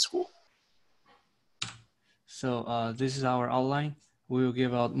Viterbi School. So this is our outline. We will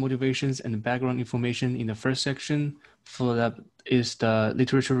give out motivations and background information in the first section. Followed up is the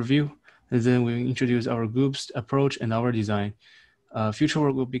literature review. And then we will introduce our group's approach and our design. Future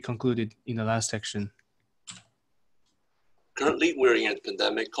work will be concluded in the last section. Currently, we're in a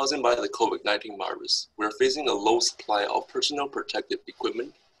pandemic caused by the COVID-19 virus. We're facing a low supply of personal protective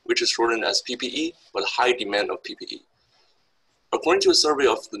equipment, which is shortened as PPE, but high demand of PPE. According to a survey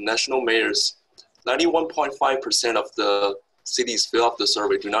of the national mayors, 91.5% of the cities fill out the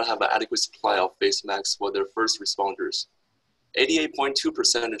survey do not have an adequate supply of face masks for their first responders.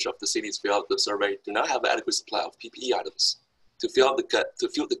 88.2% of the cities fill out the survey do not have an adequate supply of PPE items. To fill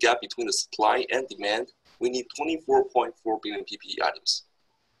the gap between the supply and demand, we need 24.4 billion PPE items.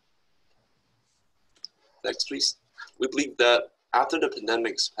 Next, please. We believe that after the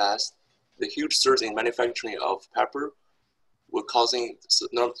pandemic's passed, the huge surge in manufacturing of paper will causing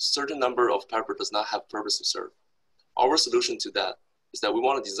a certain number of paper does not have purpose to serve. Our solution to that is that we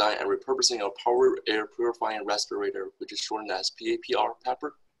want to design and repurposing a power air purifying respirator, which is shortened as PAPR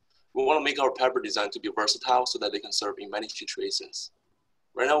paper. We want to make our paper design to be versatile so that they can serve in many situations.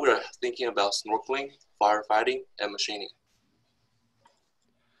 Right now, we are thinking about snorkeling, firefighting, and machining.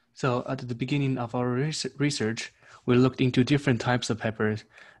 So at the beginning of our research, we looked into different types of papers.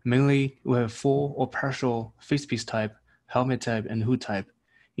 Mainly, we have full or partial face piece type, helmet type, and hood type.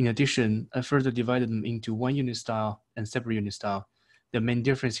 In addition, I further divided them into 1 unit style and separate unit style. The main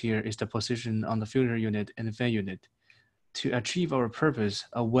difference here is the position on the filter unit and the fan unit. To achieve our purpose,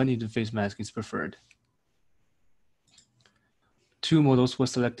 a 1 unit face mask is preferred. 2 models were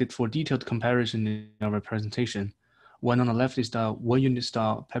selected for detailed comparison in our presentation. One on the left is the 1 unit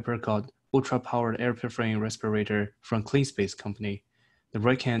style paper called Ultra Powered Air Purifying Respirator from Clean Space Company. The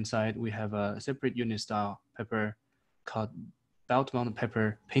right hand side, we have a separate unit style paper called Belt Mounted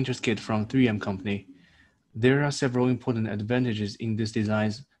Paper Painter's Kit from 3M Company. There are several important advantages in these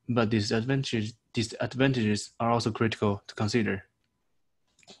designs, but disadvantages are also critical to consider.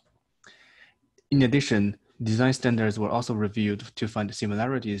 In addition, design standards were also reviewed to find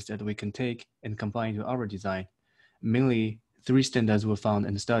similarities that we can take and combine to our design. Mainly, 3 standards were found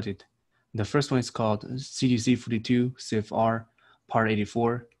and studied. The first one is called CDC 42 CFR Part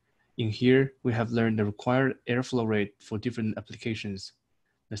 84. In here, we have learned the required airflow rate for different applications.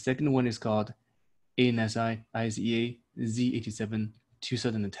 The second one is called ANSI ISEA Z87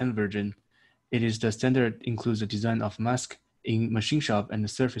 2010 version. It is the standard includes the design of mask in machine shop and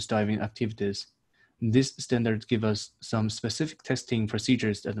surface diving activities. This standard gives us some specific testing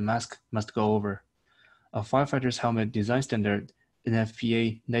procedures that the mask must go over. A firefighter's helmet design standard,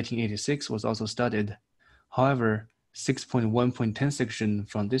 NFPA 1986, was also studied. However, 6.1.10 section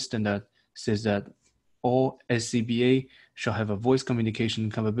from this standard says that all SCBA shall have a voice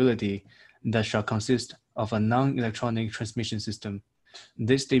communication capability that shall consist of a non-electronic transmission system.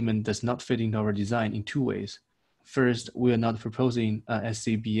 This statement does not fit into our design in two ways. First, we are not proposing a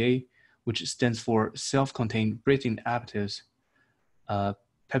SCBA, which stands for self-contained breathing apparatus.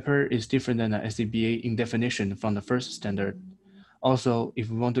 Pepper is different than a SCBA in definition from the first standard. Also, if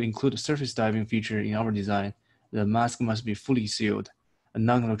we want to include a surface diving feature in our design, the mask must be fully sealed. A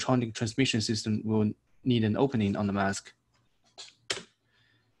non-electronic transmission system will need an opening on the mask.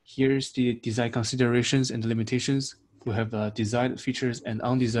 Here's the design considerations and limitations. We have the desired features and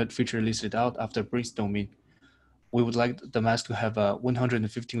undesired feature listed out after brainstorming. We would like the mask to have a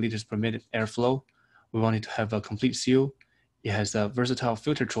 115 liters per minute airflow. We want it to have a complete seal. It has a versatile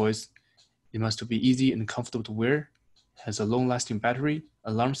filter choice. It must be easy and comfortable to wear. It has a long-lasting battery,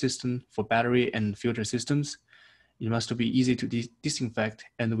 alarm system for battery and filter systems. It must be easy to disinfect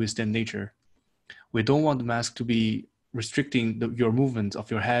and withstand nature. We don't want the mask to be restricting your movement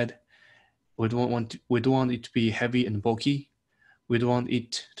of your head. We don't want it to be heavy and bulky. We don't want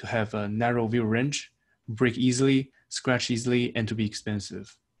it to have a narrow view range, break easily, scratch easily, and to be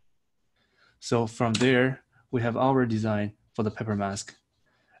expensive. So from there, we have our design for the pepper mask.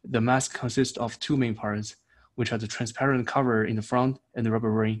 The mask consists of two main parts, which are the transparent cover in the front and the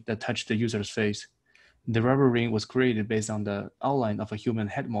rubber ring that touch the user's face. The rubber ring was created based on the outline of a human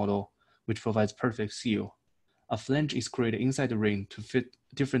head model, which provides perfect seal. A flange is created inside the ring to fit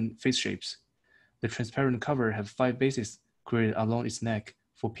different face shapes. The transparent cover has 5 bases created along its neck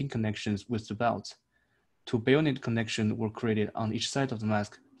for pin connections with the belt. 2 bayonet connections were created on each side of the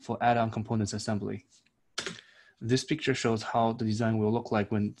mask for add-on components assembly. This picture shows how the design will look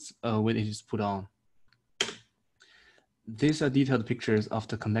like when it is put on. These are detailed pictures of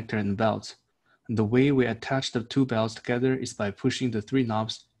the connector and belt. The way we attach the 2 belts together is by pushing the 3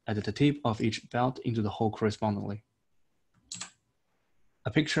 knobs at the tip of each belt into the hole correspondingly.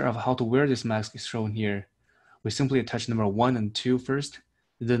 A picture of how to wear this mask is shown here. We simply attach number 1 and 2 first,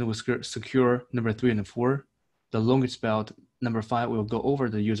 then we secure number 3 and 4. The longest belt, number 5, will go over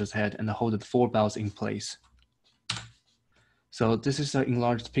the user's head and hold the 4 belts in place. So this is an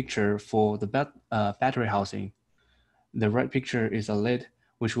enlarged picture for the battery housing. The right picture is a lid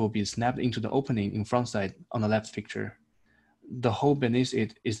which will be snapped into the opening in front side on the left picture. The hole beneath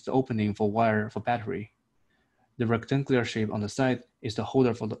it is the opening for wire for battery. The rectangular shape on the side is the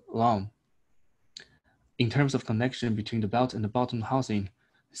holder for the alarm. In terms of connection between the belt and the bottom housing,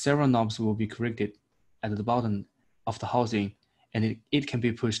 several knobs will be created at the bottom of the housing, and it can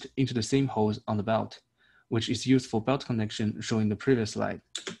be pushed into the same holes on the belt, which is used for belt connection shown in the previous slide.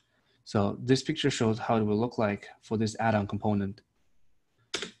 So this picture shows how it will look like for this add-on component.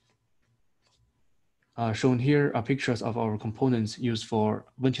 Shown here are pictures of our components used for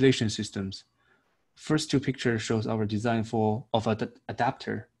ventilation systems. First 2 pictures shows our design of an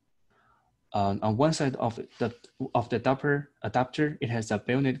adapter. On one side of the adapter, it has a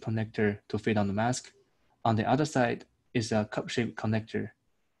bayonet connector to fit on the mask. On the other side is a cup-shaped connector.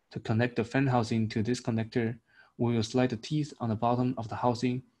 To connect the fan housing to this connector, we will slide the teeth on the bottom of the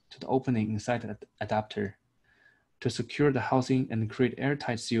housing to the opening inside the adapter. To secure the housing and create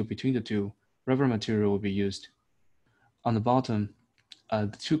airtight seal between the two, rubber material will be used. On the bottom,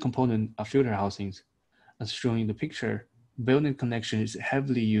 the 2 component are filter housings. As shown in the picture, bayonet connection is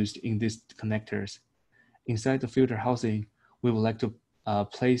heavily used in these connectors. Inside the filter housing, we would like to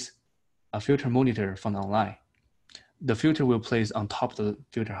place a filter monitor from online. The filter will place on top of the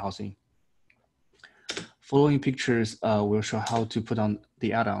filter housing. Following pictures will show how to put on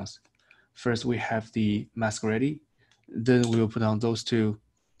the add-ons. First, we have the mask ready. Then we will put on those 2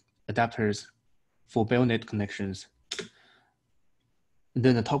 adapters for bayonet connections.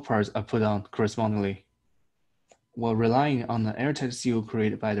 Then the top parts are put on correspondingly. While relying on the airtight seal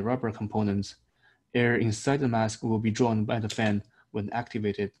created by the rubber components, air inside the mask will be drawn by the fan when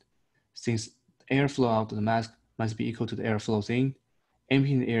activated. Since airflow out of the mask must be equal to the airflow in,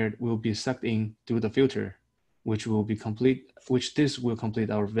 ambient air will be sucked in through the filter, which will complete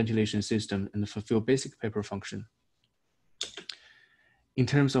our ventilation system and fulfill basic paper function. In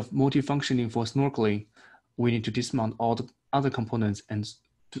terms of multifunctioning for snorkeling, we need to dismount all the other components and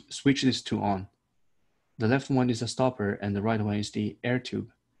switch these 2 on. The left one is a stopper and the right one is the air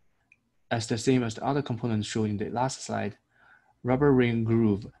tube. As the same as the other components shown in the last slide, rubber ring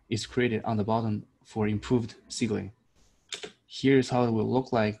groove is created on the bottom for improved sealing. Here's how it will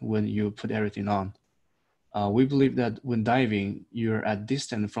look like when you put everything on. We believe that when diving, you're at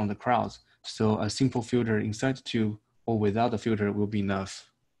distance from the crowds, so a simple filter inside the tube or without the filter will be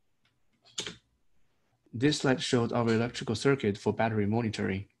enough. This slide shows our electrical circuit for battery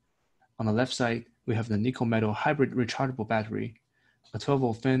monitoring. On the left side, we have the nickel metal hybrid rechargeable battery. A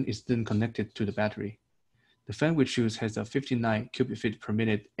 12-volt fan is then connected to the battery. The fan we choose has a 59 cubic feet per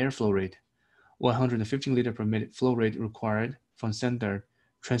minute airflow rate. 115 liter per minute flow rate required from standard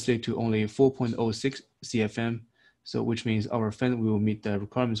translate to only 4.06 CFM, so which means our fan will meet the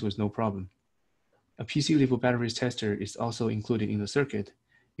requirements with no problem. A PC level batteries tester is also included in the circuit.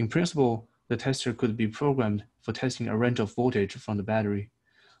 In principle, the tester could be programmed for testing a range of voltage from the battery.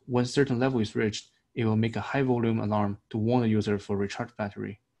 When a certain level is reached, it will make a high volume alarm to warn the user for recharged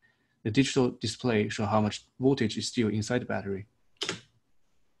battery. The digital display shows how much voltage is still inside the battery.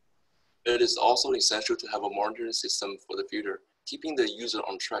 It is also essential to have a monitoring system for the filter, keeping the user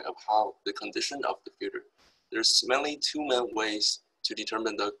on track of how the condition of the filter. There's mainly two main ways to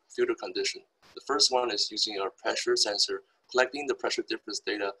determine the filter condition. The first one is using a pressure sensor, collecting the pressure difference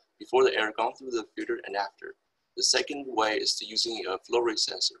data before the air gone through the filter and after. The second way is to using a flow rate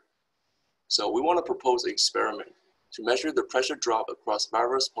sensor. So we want to propose an experiment to measure the pressure drop across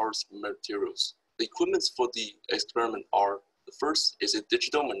various parts of materials. The equipment for the experiment are: the first is a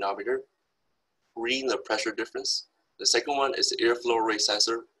digital manometer, reading the pressure difference. The second one is the airflow rate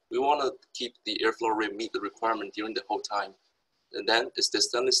sensor. We want to keep the airflow rate meet the requirement during the whole time. And then it's the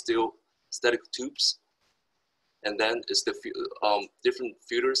stainless steel static tubes. And then it's the different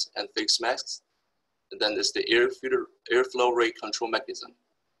filters and face masks. And then it's the airflow rate control mechanism.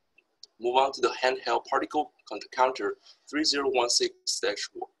 Move on to the handheld particle counter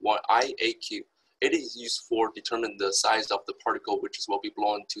 3016-1IAQ. It is used for determining the size of the particle which will be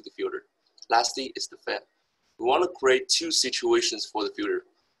blown to the filter. Lastly is the fan. We want to create two situations for the filter.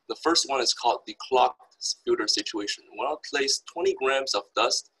 The first one is called the clocked filter situation. We want to place 20 grams of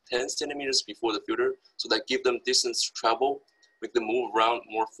dust 10 centimeters before the filter so that give them distance to travel, make them move around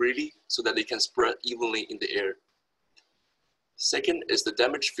more freely so that they can spread evenly in the air. Second is the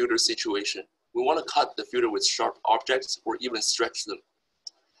damaged filter situation. We want to cut the filter with sharp objects or even stretch them.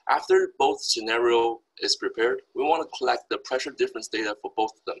 After both scenario is prepared, we want to collect the pressure difference data for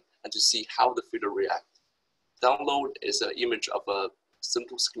both of them and to see how the filter reacts. Download is an image of a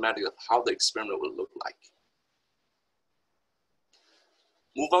simple schematic of how the experiment will look like.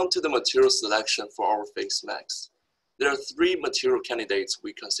 Move on to the material selection for our face masks. There are three material candidates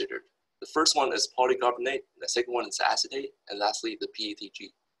we considered. The first one is polycarbonate, the second one is acetate, and lastly, the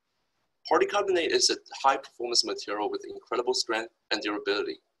PETG. Polycarbonate is a high-performance material with incredible strength and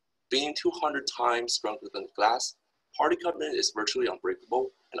durability. Being 200 times stronger than glass, polycarbonate is virtually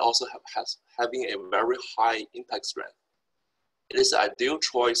unbreakable and also having a very high impact strength. It is the ideal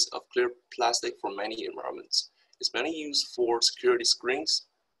choice of clear plastic for many environments. It's mainly used for security screens,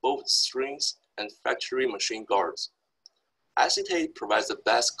 both screens, and factory machine guards. Acetate provides the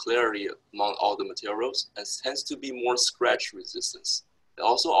best clarity among all the materials and tends to be more scratch resistance. It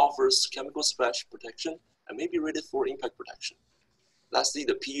also offers chemical splash protection and may be rated for impact protection. Lastly,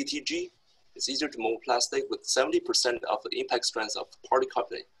 the PETG is easier to mold plastic with 70% of the impact strength of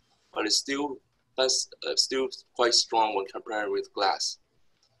polycarbonate, but it's still quite strong when compared with glass.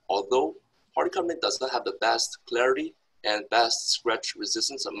 Although polycarbonate does not have the best clarity and best scratch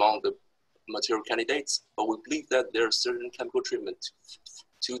resistance among the material candidates, but we believe that there are certain chemical treatment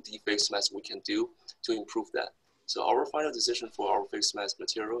to the face mask we can do to improve that. So our final decision for our face mask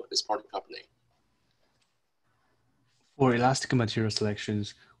material is polycarbonate. For elastic material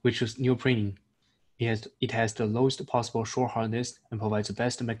selections, we choose neoprene. It has the lowest possible shore hardness and provides the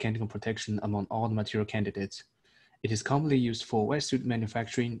best mechanical protection among all the material candidates. It is commonly used for wetsuit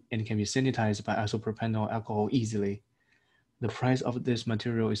manufacturing and can be sanitized by isopropanol alcohol easily. The price of this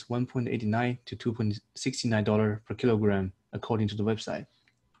material is $1.89 to $2.69 per kilogram, according to the website.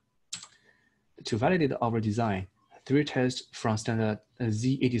 To validate our design, 3 tests from standard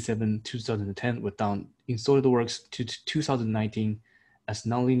Z87 2010 were done in SolidWorks 2019 as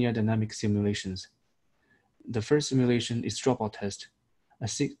nonlinear dynamic simulations. The first simulation is dropout test. A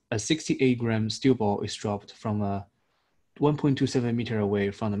 68-gram steel ball is dropped from a 1.27 meter away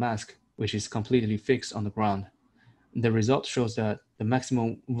from the mask, which is completely fixed on the ground. The result shows that the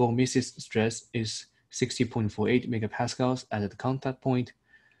maximum vomisis stress is 60.48 megapascals at the contact point.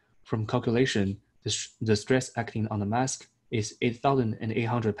 From calculation, the stress acting on the mask is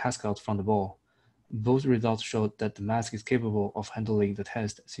 8,800 pascals from the ball. Both results showed that the mask is capable of handling the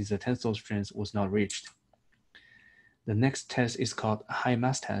test since the tensile strength was not reached. The next test is called high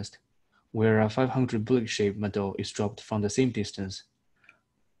mass test, where a 500 bullet-shaped metal is dropped from the same distance.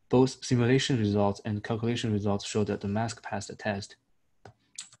 Both simulation results and calculation results show that the mask passed the test.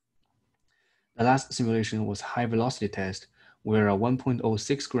 The last simulation was high velocity test, where a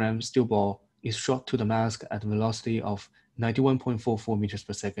 1.06 gram steel ball is shot to the mask at a velocity of 91.44 meters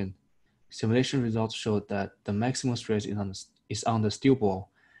per second. Simulation results showed that the maximum stress is on the steel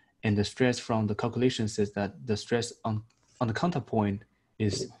ball, And the stress from the calculation says that the stress on the contact point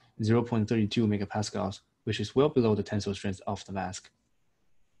is 0.32 megapascals, which is well below the tensile strength of the mask.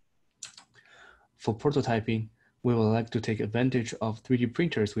 For prototyping, we would like to take advantage of 3D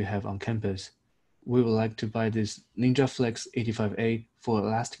printers we have on campus. We would like to buy this NinjaFlex 85A for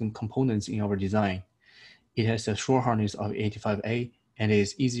elastic components in our design. It has a short hardness of 85A and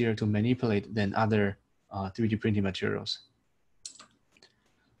is easier to manipulate than other 3D printing materials.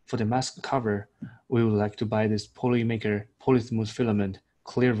 For the mask cover, we would like to buy this Polymaker Polysmooth Filament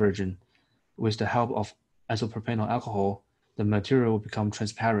clear version. With the help of isopropanol alcohol, the material will become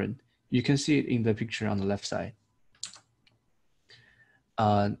transparent. You can see it in the picture on the left side.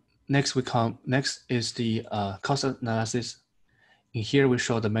 Next is the cost analysis. In here, we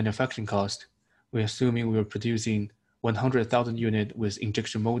show the manufacturing cost. We're assuming we're producing 100,000 units with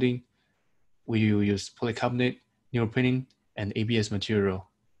injection molding. We will use polycarbonate, neoprene, and ABS material.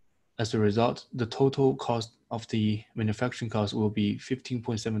 As a result, the total cost of the manufacturing cost will be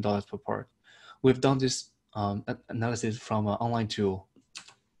 $15.7 per part. We've done this analysis from an online tool.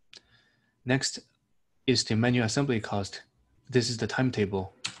 Next is the manual assembly cost. This is the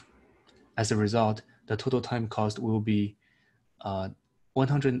timetable. As a result, the total time cost will be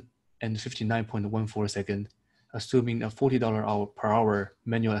 159.14 seconds, assuming a $40 per hour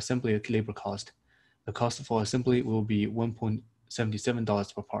manual assembly labor cost. The cost for assembly will be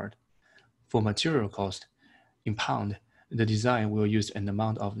 $1.77 per part. For material cost, in pound, the design will use an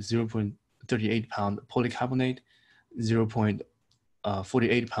amount of 0.38 pound polycarbonate,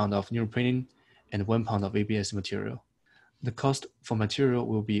 0.48 pound of neoprene, and 1 pound of ABS material. The cost for material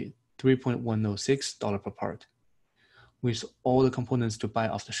will be $3.106 per part. With all the components to buy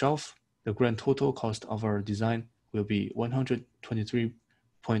off the shelf, the grand total cost of our design will be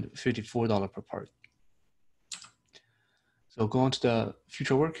 $123.54 per part. So go on to the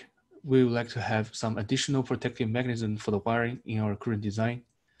future work. We would like to have some additional protective mechanism for the wiring in our current design.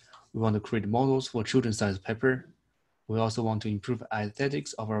 We want to create models for children-sized pepper. We also want to improve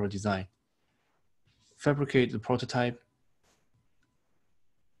aesthetics of our design. Fabricate the prototype.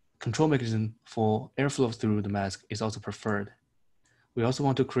 Control mechanism for airflow through the mask is also preferred. We also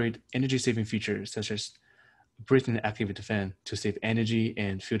want to create energy-saving features such as breathing activated fan to save energy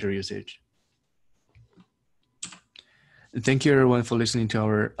and filter usage. Thank you everyone for listening to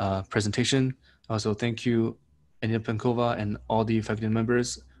our presentation. Also, thank you Anita Penkova and all the faculty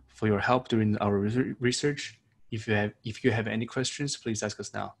members for your help during our research. If you have any questions, please ask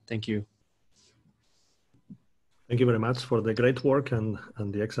us now. Thank you. Thank you very much for the great work and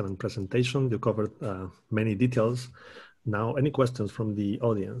the excellent presentation. You covered many details. Now, any questions from the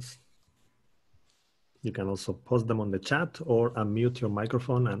audience? You can also post them on the chat or unmute your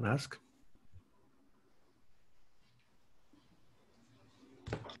microphone and ask.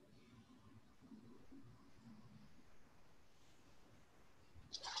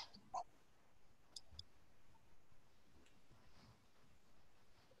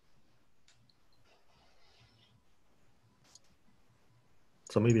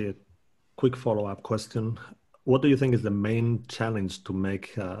 So maybe a quick follow-up question. What do you think is the main challenge to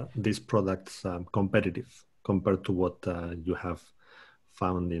make these products competitive compared to what you have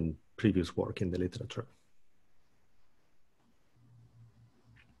found in previous work in the literature?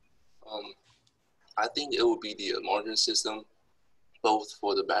 I think it will be the monitoring system, both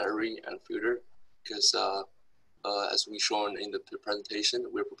for the battery and filter, because as we shown in the presentation,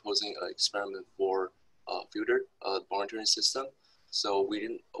 we're proposing an experiment for filter monitoring system. So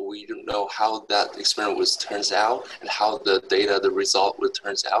we didn't know how that experiment turns out and how the result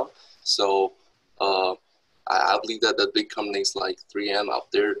turns out. So I believe that the big companies like 3M out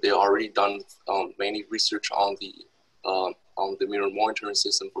there, they already done many research on the mirror monitoring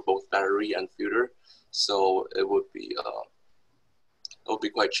system for both battery and filter. So it would be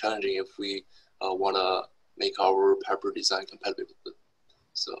quite challenging if we want to make our pepper design competitive with it.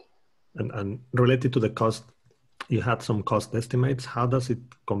 So and related to the cost, you had some cost estimates. How does it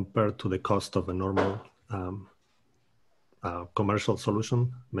compare to the cost of a normal commercial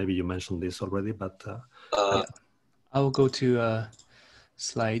solution? Maybe you mentioned this already, but yeah. I will go to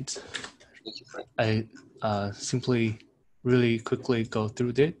slides. I simply really quickly go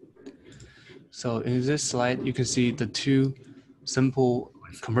through it. So in this slide, you can see the two simple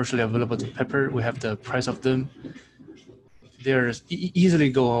commercially available pepper. We have the price of them. They're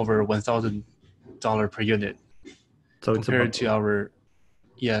easily go over $1,000 per unit. So compared to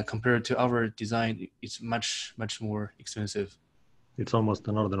our design, it's much more expensive. It's almost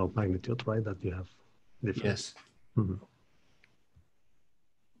an order of magnitude, right? That you have different. Yes. Mm-hmm.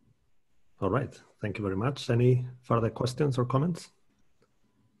 All right. Thank you very much. Any further questions or comments?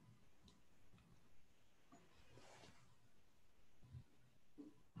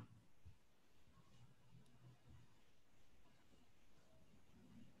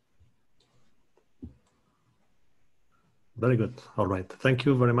 Very good. All right. Thank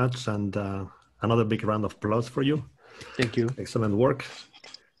you very much. And another big round of applause for you. Thank you. Excellent work.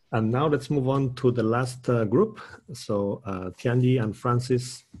 And now let's move on to the last group. So Tianyi and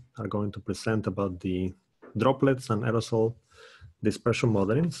Francis are going to present about the droplets and aerosol dispersion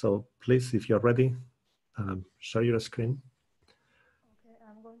modeling. So please, if you're ready, share your screen. Okay,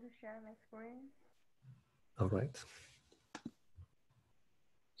 I'm going to share my screen. All right.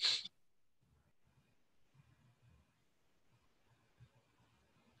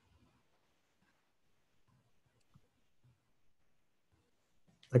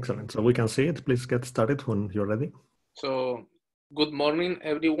 Excellent. So we can see it. Please get started when you're ready. So, good morning,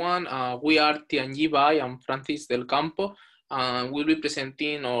 everyone. We are Tianyi Bai and Francis Del Campo. We'll be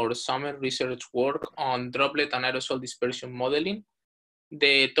presenting our summer research work on droplet and aerosol dispersion modeling.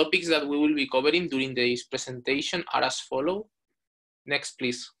 The topics that we will be covering during this presentation are as follows. Next,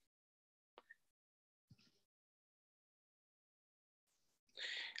 please.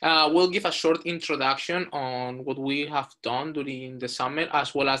 We'll give a short introduction on what we have done during the summer,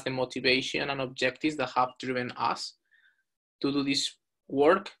 as well as the motivation and objectives that have driven us to do this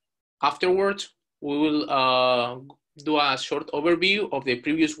work. Afterwards, we will do a short overview of the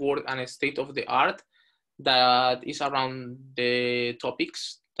previous work and state of the art that is around the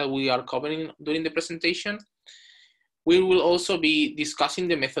topics that we are covering during the presentation. We will also be discussing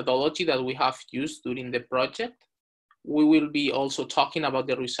the methodology that we have used during the project. We will be also talking about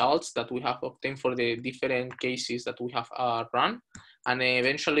the results that we have obtained for the different cases that we have run. And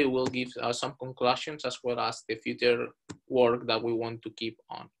eventually we'll give some conclusions as well as the future work that we want to keep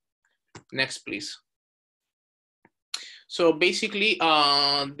on. Next, please. So basically,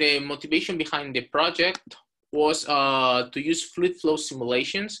 the motivation behind the project was to use fluid flow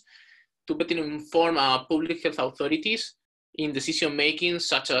simulations to better inform public health authorities in decision-making,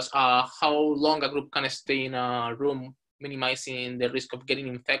 such as how long a group can stay in a room, minimizing the risk of getting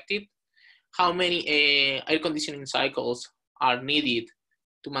infected, how many air conditioning cycles are needed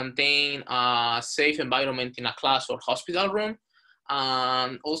to maintain a safe environment in a class or hospital room,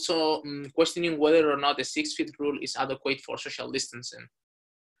 and also questioning whether or not the 6 feet rule is adequate for social distancing.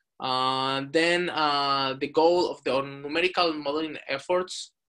 Then the goal of the numerical modeling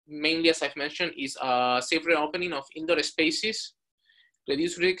efforts, mainly as I've mentioned, is safe reopening of indoor spaces,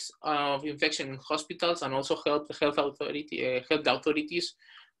 reduce risks of infection in hospitals, and also help the health authorities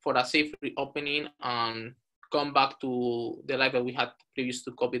for a safe reopening and come back to the life that we had previous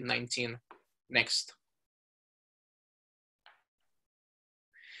to COVID-19. Next.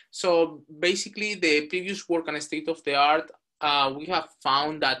 So basically the previous work and state of the art, we have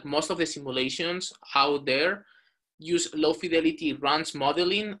found that most of the simulations out there use low fidelity runs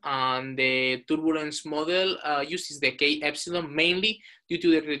modeling, and the turbulence model uses the K epsilon mainly due to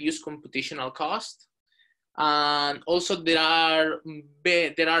the reduced computational cost. And also there are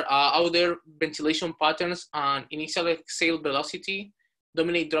other ventilation patterns and initial exhale velocity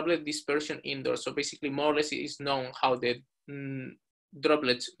dominate droplet dispersion indoors. So basically more or less it is known how the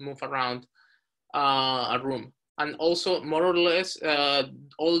droplets move around a room. And also more or less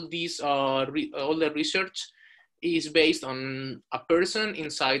all the research is based on a person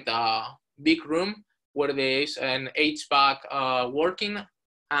inside a big room where there is an HVAC working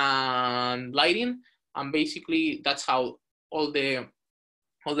and lighting. And basically that's how all the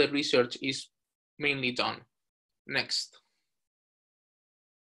research is mainly done. Next.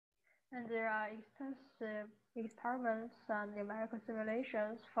 And there are extensive experiments and numerical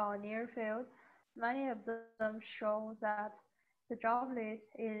simulations for near field. Many of them show that the droplets,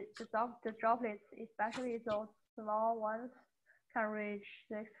 especially those small ones, can reach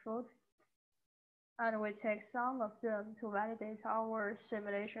 6 foot. And we take some of them to validate our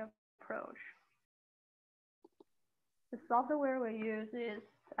simulation approach. The software we use is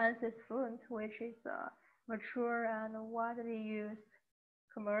ANSYS Fluent, which is a mature and widely used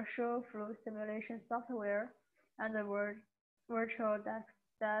commercial fluid simulation software, and the virtual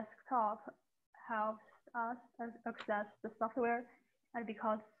desktop helps us access the software. And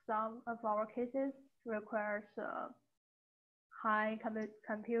because some of our cases requires high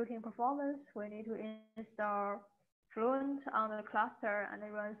computing performance, we need to install Fluent on the cluster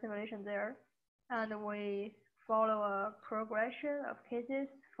and run simulation there. And we follow a progression of cases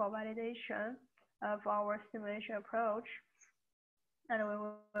for validation of our simulation approach. And we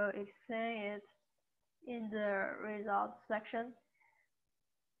will explain it in the results section.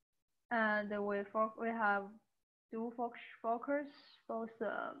 And we have dual focus, both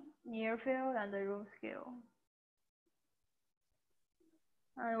near field and the room scale.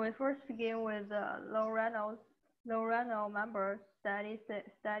 And we first begin with low Reynolds member steady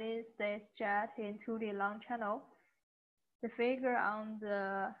state jet in 2D long channel. The figure on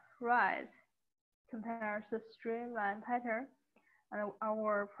the right compares the streamline pattern, and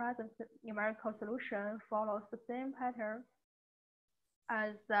our present numerical solution follows the same pattern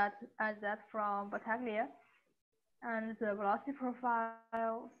as that from Battaglia, and the velocity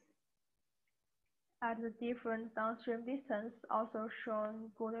profile at the different downstream distance also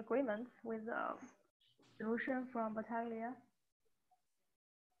shown good agreement with the solution from Battaglia.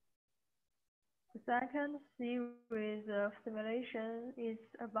 The second series of simulation is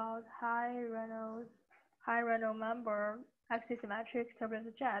about high Reynolds number axisymmetric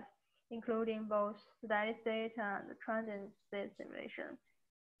turbulent jet, including both steady state and transient state simulation.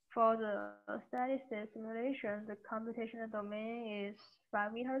 For the steady state simulation, the computational domain is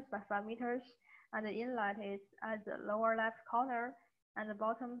 5 meters by 5 meters, and the inlet is at the lower left corner, and the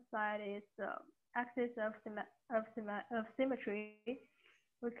bottom side is the axis of symmetry.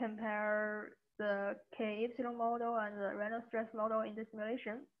 We compare the K epsilon model and the Reynolds stress model in the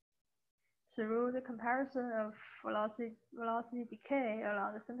simulation. Through the comparison of velocity decay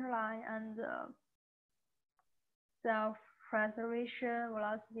along the center line and the self-preservation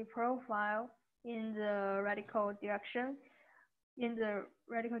velocity profile in the radical direction. In the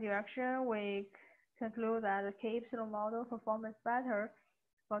radical direction, we conclude that the K epsilon model performs better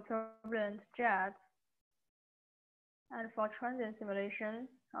for turbulent jets. And for transient simulation,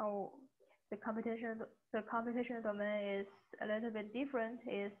 the computational domain is a little bit different.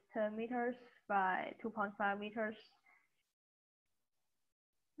 It's 10 meters by 2.5 meters.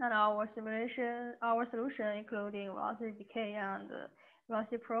 And our solution, including velocity decay and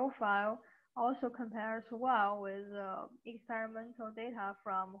velocity profile, also compares well with experimental data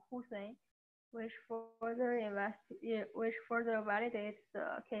from Hussein, which further validates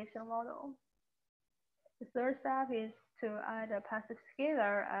the K-epsilon model. The third step is to add a passive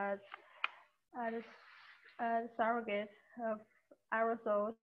scalar as a surrogate of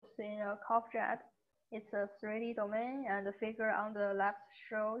aerosols in a cough jet. It's a 3D domain, and the figure on the left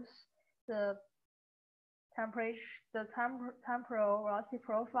shows the temporal velocity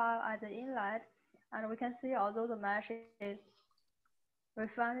profile at the inlet, and we can see although the mesh is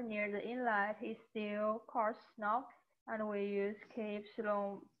refined near the inlet, it's still coarse now, and we use K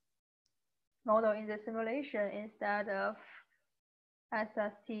epsilon model in the simulation instead of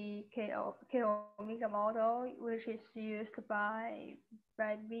SST K omega model, which is used by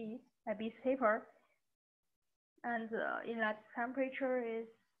B's paper. And the inlet temperature is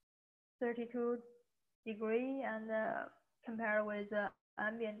 32 degrees, and compared with the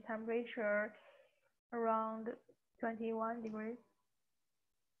ambient temperature around 21 degrees.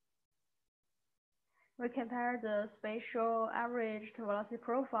 We compare the spatial averaged velocity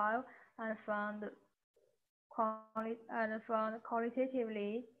profile and found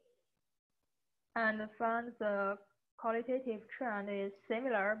the qualitative trend is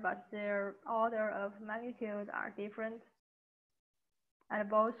similar, but their order of magnitude are different. And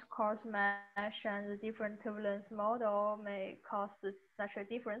both coarse mesh and the different turbulence model may cause such a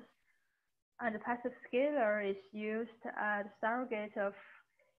difference. And the passive scalar is used as surrogate of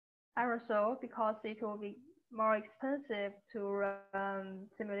aerosol because it will be more expensive to run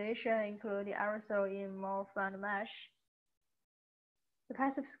simulation, including aerosol in more fun mesh. The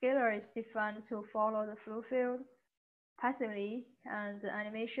passive scalar is defined to follow the fluid field passively, and the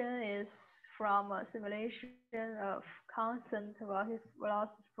animation is from a simulation of constant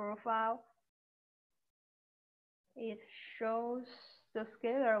velocity profile. It shows the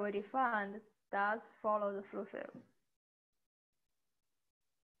scalar we defined does follow the fluid field.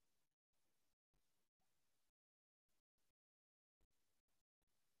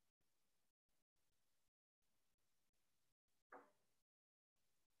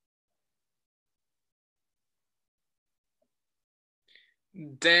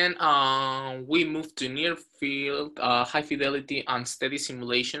 Then we move to near field, high fidelity and steady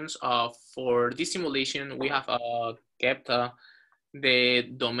simulations. For this simulation, we have kept the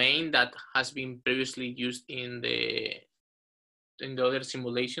domain that has been previously used in the other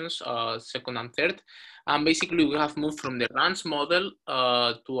simulations, second and third. And basically we have moved from the RANS model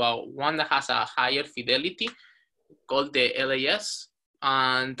to one that has a higher fidelity called the LAS.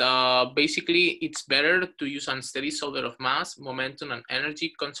 And basically it's better to use unsteady solver of mass, momentum, and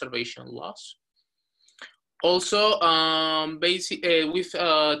energy conservation loss. Also, we've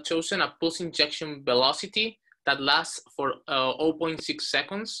chosen a pulse injection velocity that lasts for 0.6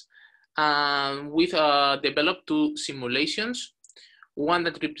 seconds. And we've developed two simulations. One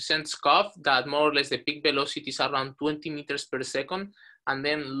that represents cough, that more or less the peak velocity is around 20 meters per second. And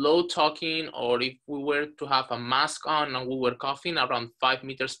then low talking, or if we were to have a mask on and we were coughing, around 5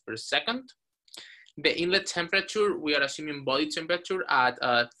 meters per second. The inlet temperature, we are assuming body temperature at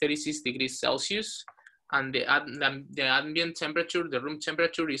 36 degrees Celsius. And the ambient temperature, the room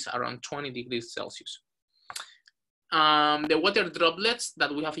temperature, is around 20 degrees Celsius. The water droplets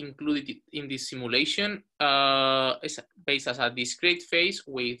that we have included in this simulation is based as a discrete phase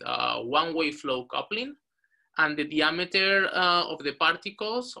with one-way flow coupling. And the diameter of the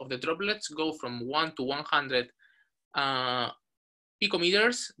particles, of the droplets, go from 1 to 100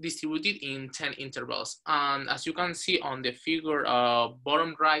 picometers distributed in 10 intervals. And as you can see on the figure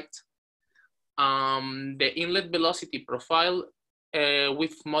bottom right, the inlet velocity profile,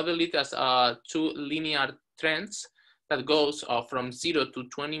 we've modeled it as two linear trends that goes from 0 to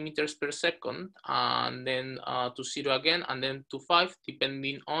 20 meters per second, and then to 0 again, and then to 5,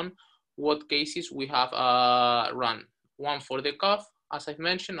 depending on what cases we have run. One for the cuff, as I've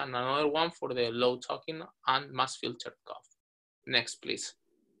mentioned, and another one for the low talking and mass filtered cuff. Next, please.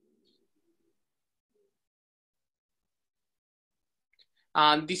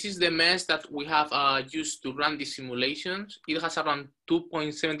 And this is the mesh that we have used to run these simulations. It has around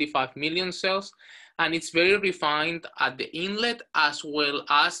 2.75 million cells, and it's very refined at the inlet as well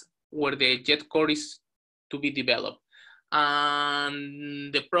as where the jet core is to be developed.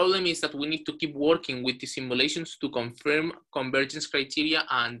 And the problem is that we need to keep working with the simulations to confirm convergence criteria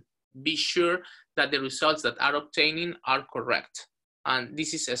and be sure that the results that are obtaining are correct. And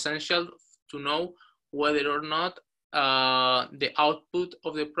this is essential to know whether or not the output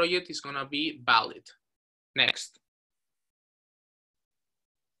of the project is going to be valid. Next.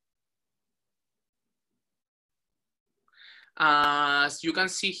 As you can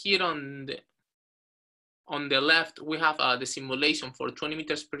see here on the left, we have the simulation for 20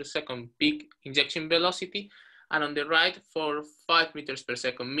 meters per second peak injection velocity, and on the right for 5 meters per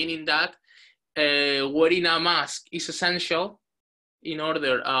second, meaning that wearing a mask is essential in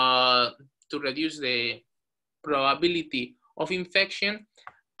order to reduce the probability of infection.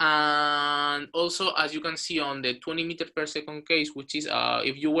 And also, as you can see on the 20 meters per second case, which is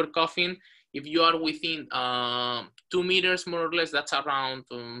if you were coughing, if you are within 2 meters more or less, that's around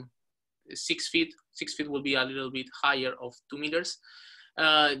 6 feet. 6 feet will be a little bit higher of 2 meters.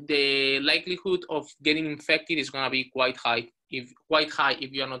 The likelihood of getting infected is going to be quite high if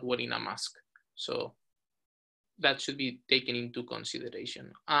you are not wearing a mask. So that should be taken into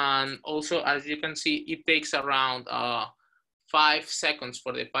consideration. And also, as you can see, it takes around 5 seconds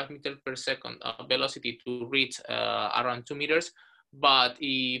for the 5 meters per second velocity to reach around 2 meters. But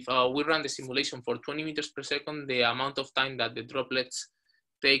if we run the simulation for 20 meters per second, the amount of time that the droplets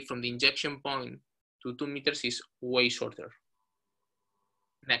take from the injection point to 2 meters is way shorter.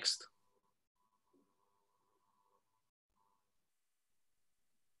 Next.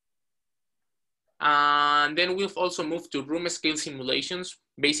 And then we've also moved to room scale simulations.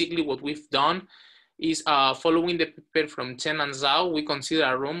 Basically what we've done is following the paper from Chen and Zhao, we consider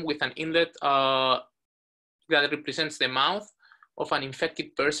a room with an inlet that represents the mouth of an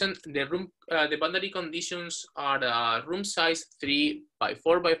infected person. The boundary conditions are the room size 3 by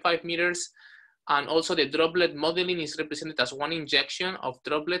 4 by 5 meters. And also the droplet modeling is represented as one injection of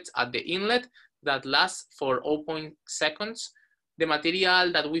droplets at the inlet that lasts for 0.0 seconds. The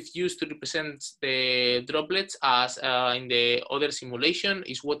material that we've used to represent the droplets as in the other simulation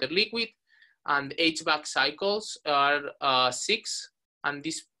is water liquid, and HVAC cycles are 6, and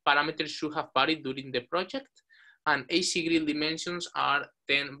these parameters should have varied during the project. And AC grill dimensions are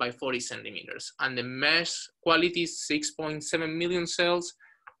 10 by 40 centimeters. And the mesh quality is 6.7 million cells,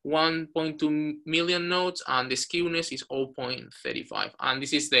 1.2 million nodes, and the skewness is 0.35. And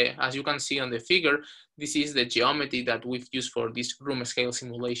this is the, as you can see on the figure, this is the geometry that we've used for these room scale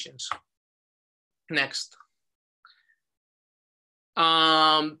simulations. Next.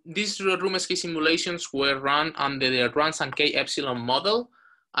 These room scale simulations were run under the Ransom-K epsilon model.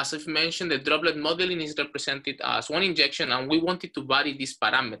 As I've mentioned, the droplet modeling is represented as one injection, and we wanted to vary this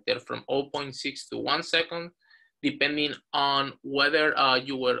parameter from 0.6 to 1 second, depending on whether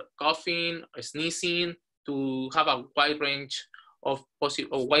you were coughing or sneezing, to have a wide range of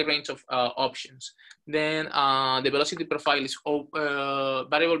options. Then the velocity profile is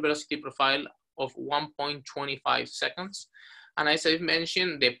variable velocity profile of 1.25 seconds. And as I've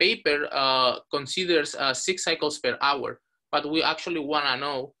mentioned, the paper considers 6 cycles per hour, but we actually want to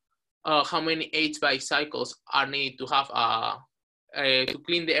know how many HVAC cycles are needed to have to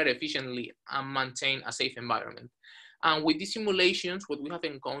clean the air efficiently and maintain a safe environment. And with these simulations, what we have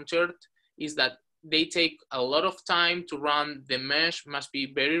encountered is that they take a lot of time to run. The mesh must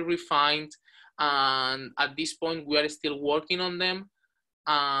be very refined. And at this point, we are still working on them.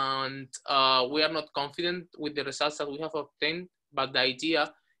 And we are not confident with the results that we have obtained. But the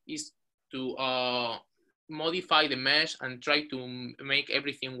idea is to modify the mesh and try to make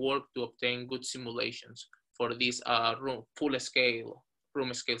everything work to obtain good simulations for these room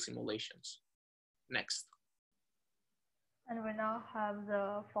scale simulations. Next. And we now have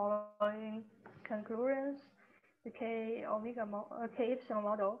the following conclusions. The K-epsilon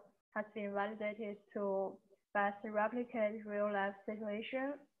model has been validated to best replicate real-life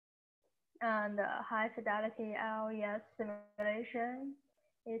situation, and high-fidelity LES simulation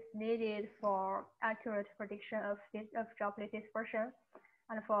is needed for accurate prediction of droplet dispersion,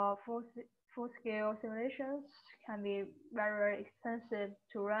 and for full-scale simulations can be very expensive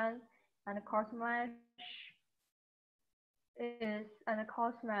to run, and coarse mesh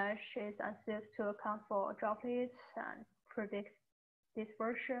is unsafe to account for droplets and predict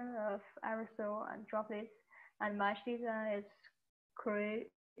dispersion of aerosol and droplets, and mesh design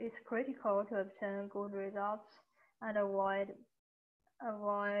is critical to obtain good results and avoid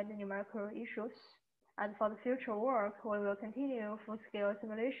numerical issues. And for the future work, we will continue full-scale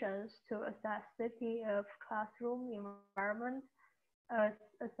simulations to assess safety of classroom environment,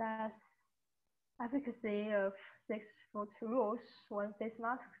 assess efficacy of 6-foot rules when face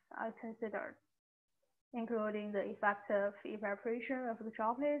masks are considered, including the effect of evaporation of the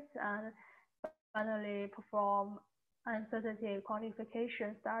droplets, and finally perform uncertainty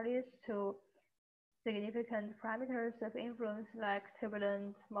quantification studies to significant parameters of influence like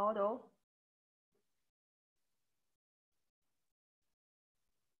turbulent model.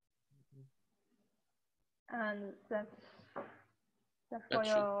 And thanks for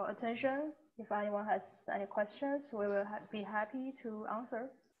your attention. If anyone has any questions, we will be happy to answer.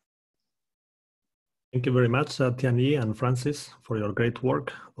 Thank you very much, Tianyi and Francis, for your great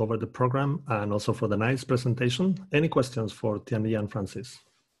work over the program and also for the nice presentation. Any questions for Tianyi and Francis?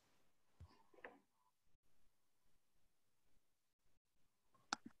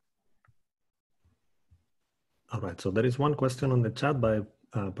 All right, so there is one question on the chat by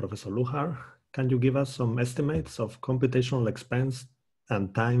Professor Luhar. Can you give us some estimates of computational expense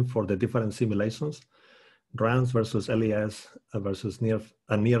and time for the different simulations, runs versus LES versus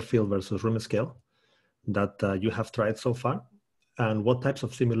near field versus room scale that you have tried so far? And what types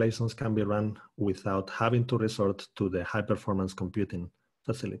of simulations can be run without having to resort to the high performance computing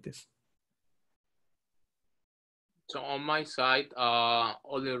facilities? So on my side,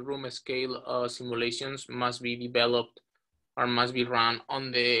 all the room scale simulations must be developed or must be run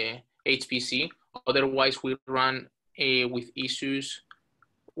on the HPC. Otherwise, we run with issues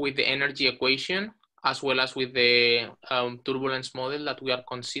with the energy equation, as well as with the turbulence model that we are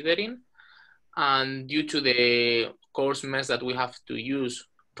considering. And due to the coarse mesh that we have to use,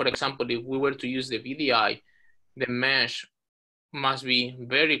 for example, if we were to use the VDI, the mesh must be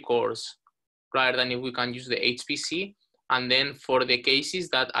very coarse rather than if we can use the HPC. And then for the cases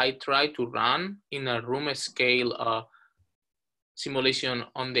that I try to run in a room scale simulation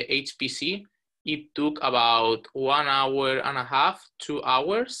on the HPC, it took about 1.5 hours, 2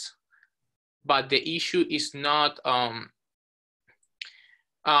 hours. But the issue is not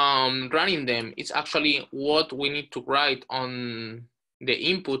running them. It's actually what we need to write on the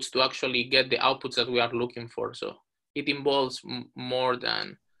inputs to actually get the outputs that we are looking for. So it involves more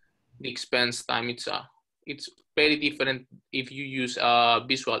than the expense time. It's very different if you use a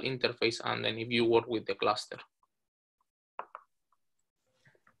visual interface and then if you work with the cluster.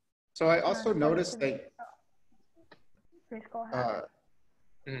 So I also noticed that. Please go ahead.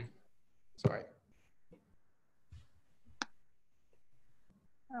 Sorry.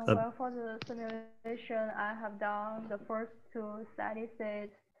 Well, for the simulation, I have done the first 2 steady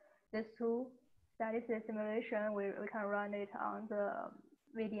state. These 2 steady state simulation, we can run it on the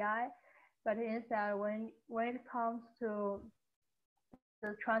VDI, but instead, when it comes to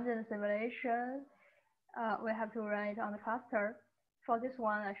the transient simulation, we have to run it on the cluster. For this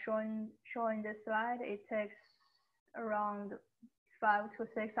one, I showing this slide, it takes around 5 to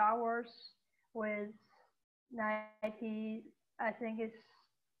 6 hours with 90, I think it's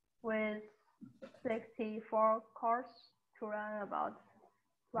with 64 cores to run about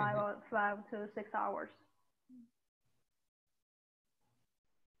 5 to 6 hours.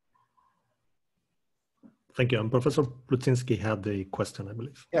 Thank you. And Professor Plutzinski had the question, I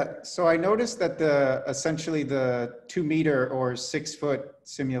believe. Yeah, so I noticed that essentially the 2-meter or 6-foot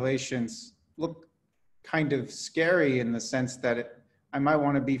simulations look kind of scary in the sense that I might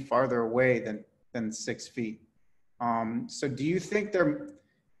want to be farther away than 6 feet. So do you think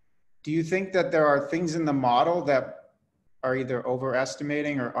that there are things in the model that are either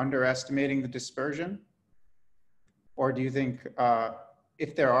overestimating or underestimating the dispersion? Or do you think,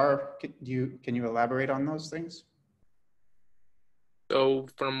 if there are, can you elaborate on those things? So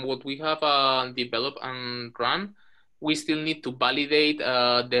from what we have developed and run, we still need to validate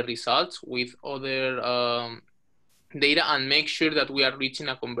the results with other data and make sure that we are reaching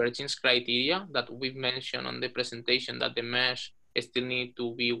a convergence criteria that we've mentioned on the presentation, that the mesh still need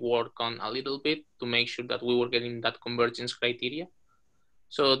to be worked on a little bit to make sure that we were getting that convergence criteria.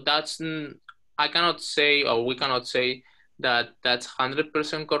 So that's, I cannot say, or we cannot say that that's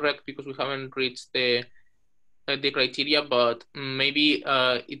 100% correct because we haven't reached the criteria, but maybe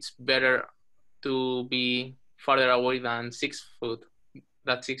it's better to be farther away than 6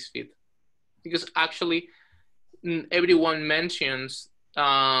 feet. Because actually everyone mentions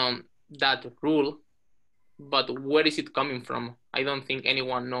that rule, but where is it coming from? I don't think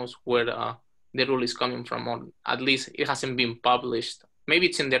anyone knows where the rule is coming from, or at least it hasn't been published. Maybe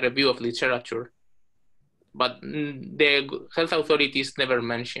it's in the review of literature, but the health authorities never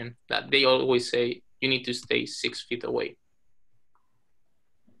mention that. They always say you need to stay 6 feet away.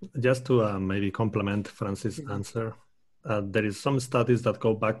 Just to maybe complement Francis' answer, there is some studies that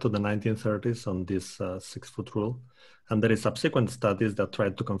go back to the 1930s on this 6-foot rule. And there is subsequent studies that try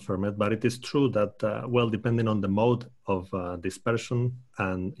to confirm it, but it is true that, well, depending on the mode of dispersion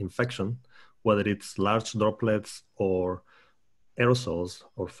and infection, whether it's large droplets or aerosols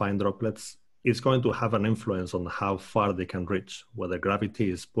or fine droplets, it's going to have an influence on how far they can reach, whether gravity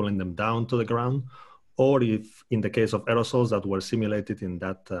is pulling them down to the ground, or if in the case of aerosols that were simulated in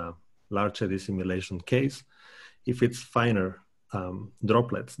that large eddy simulation case, if it's finer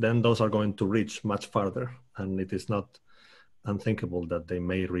droplets, then those are going to reach much farther. And it is not unthinkable that they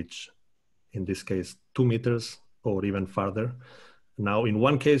may reach, in this case, 2 meters or even farther. Now, in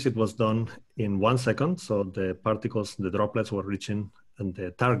one case, it was done in 1 second. So the particles, the droplets were reaching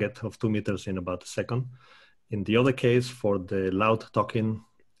the target of 2 meters in about a second. In the other case, for the loud talking,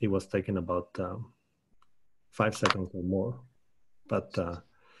 it was taking about 5 seconds or more. But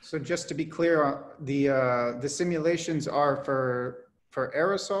so just to be clear, the simulations are for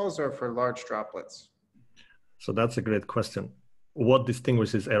aerosols or for large droplets? So that's a great question. What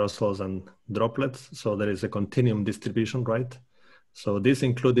distinguishes aerosols and droplets? So there is a continuum distribution, right? So this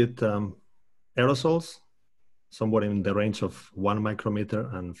included aerosols, somewhere in the range of 1 micrometer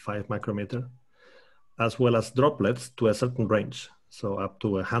and 5 micrometer, as well as droplets to a certain range, so up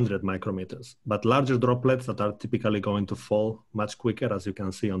to 100 micrometers. But larger droplets that are typically going to fall much quicker, as you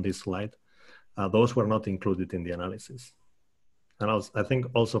can see on this slide, those were not included in the analysis. And I think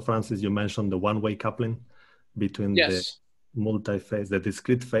also, Francis, you mentioned the one-way coupling between the multi-phase, the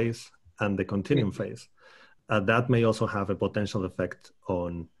discrete phase, and the continuum phase. That may also have a potential effect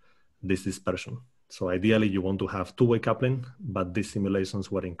on this dispersion. So ideally, you want to have two-way coupling, but these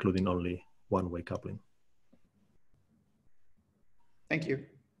simulations were including only one-way coupling. Thank you.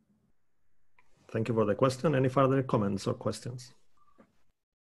 Thank you for the question. Any further comments or questions?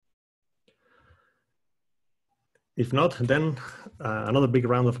 If not, then another big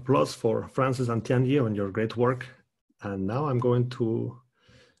round of applause for Francis and Tianyi on your great work. And now I'm going to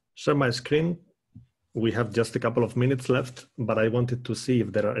share my screen. We have just a couple of minutes left, but I wanted to see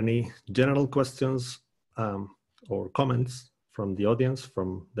if there are any general questions or comments from the audience,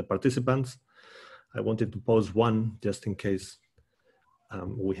 from the participants. I wanted to pose one just in case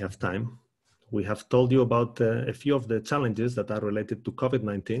we have time. We have told you about a few of the challenges that are related to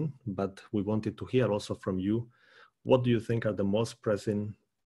COVID-19, but we wanted to hear also from you, what do you think are the most pressing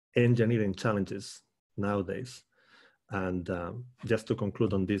engineering challenges nowadays? And just to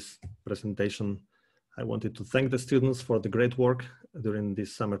conclude on this presentation, I wanted to thank the students for the great work during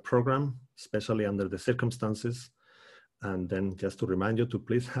this summer program, especially under the circumstances. And then just to remind you to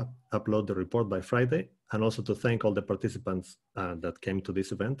please upload the report by Friday, and also to thank all the participants that came to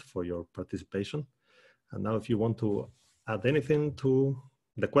this event for your participation. And now if you want to add anything to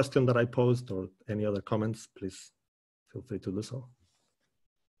the question that I posed or any other comments, please feel free to do so.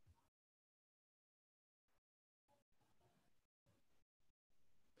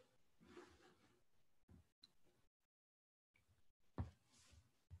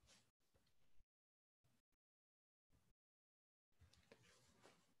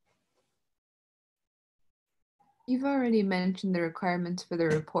 You've already mentioned the requirements for the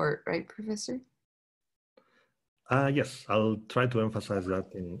report, right, Professor? Yes, I'll try to emphasize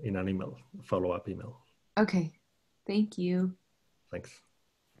that in an email, follow-up email. Okay, thank you. Thanks.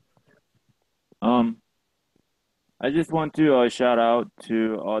 I just want to shout out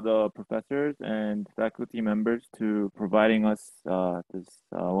to all the professors and faculty members to providing us this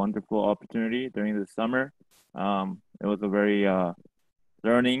wonderful opportunity during the summer. It was a very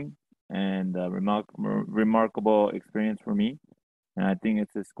learning and remarkable experience for me. And I think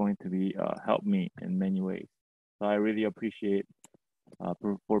it's just going to be help me in many ways. So I really appreciate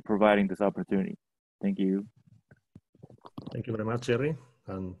for providing this opportunity. Thank you. Thank you very much, Jerry.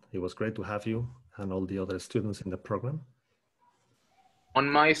 And it was great to have you and all the other students in the program. On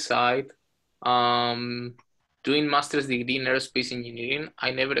my side, doing master's degree in aerospace engineering,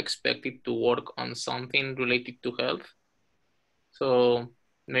 I never expected to work on something related to health. So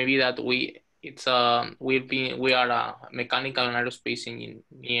maybe that we are a mechanical and aerospace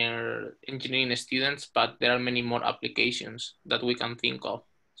engineering students, but there are many more applications that we can think of.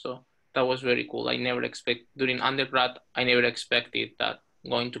 So that was very cool. During undergrad, I never expected that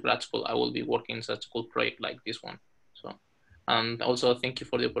going to grad school, I will be working in such a cool project like this one. So, and also thank you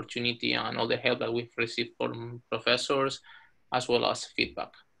for the opportunity and all the help that we've received from professors, as well as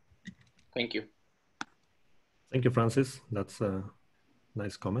feedback. Thank you. Thank you, Francis. That's a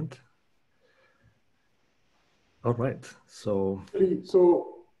nice comment. All right, so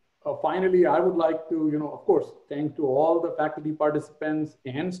finally, I would like to, of course, thank to all the faculty participants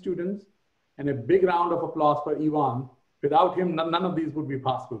and students, and a big round of applause for Ivan. Without him, none of these would be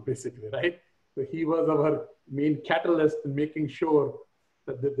possible, basically, right? So he was our main catalyst in making sure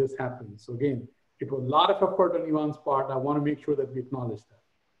that this happens. So again, it was a lot of effort on Ivan's part. I want to make sure that we acknowledge that.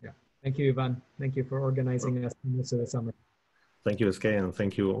 Yeah, thank you, Ivan. Thank you for organizing us most of the summer. Thank you, SK, and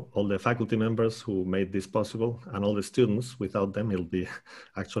thank you all the faculty members who made this possible, and all the students. Without them, it'll be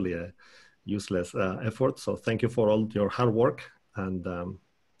actually a useless effort. So thank you for all your hard work, and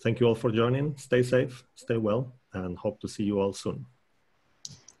thank you all for joining. Stay safe, stay well, and hope to see you all soon.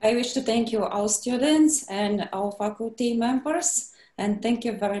 I wish to thank you all students and all faculty members, and thank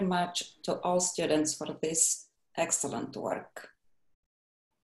you very much to all students for this excellent work.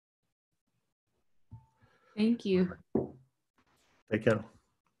 Thank you. Take care.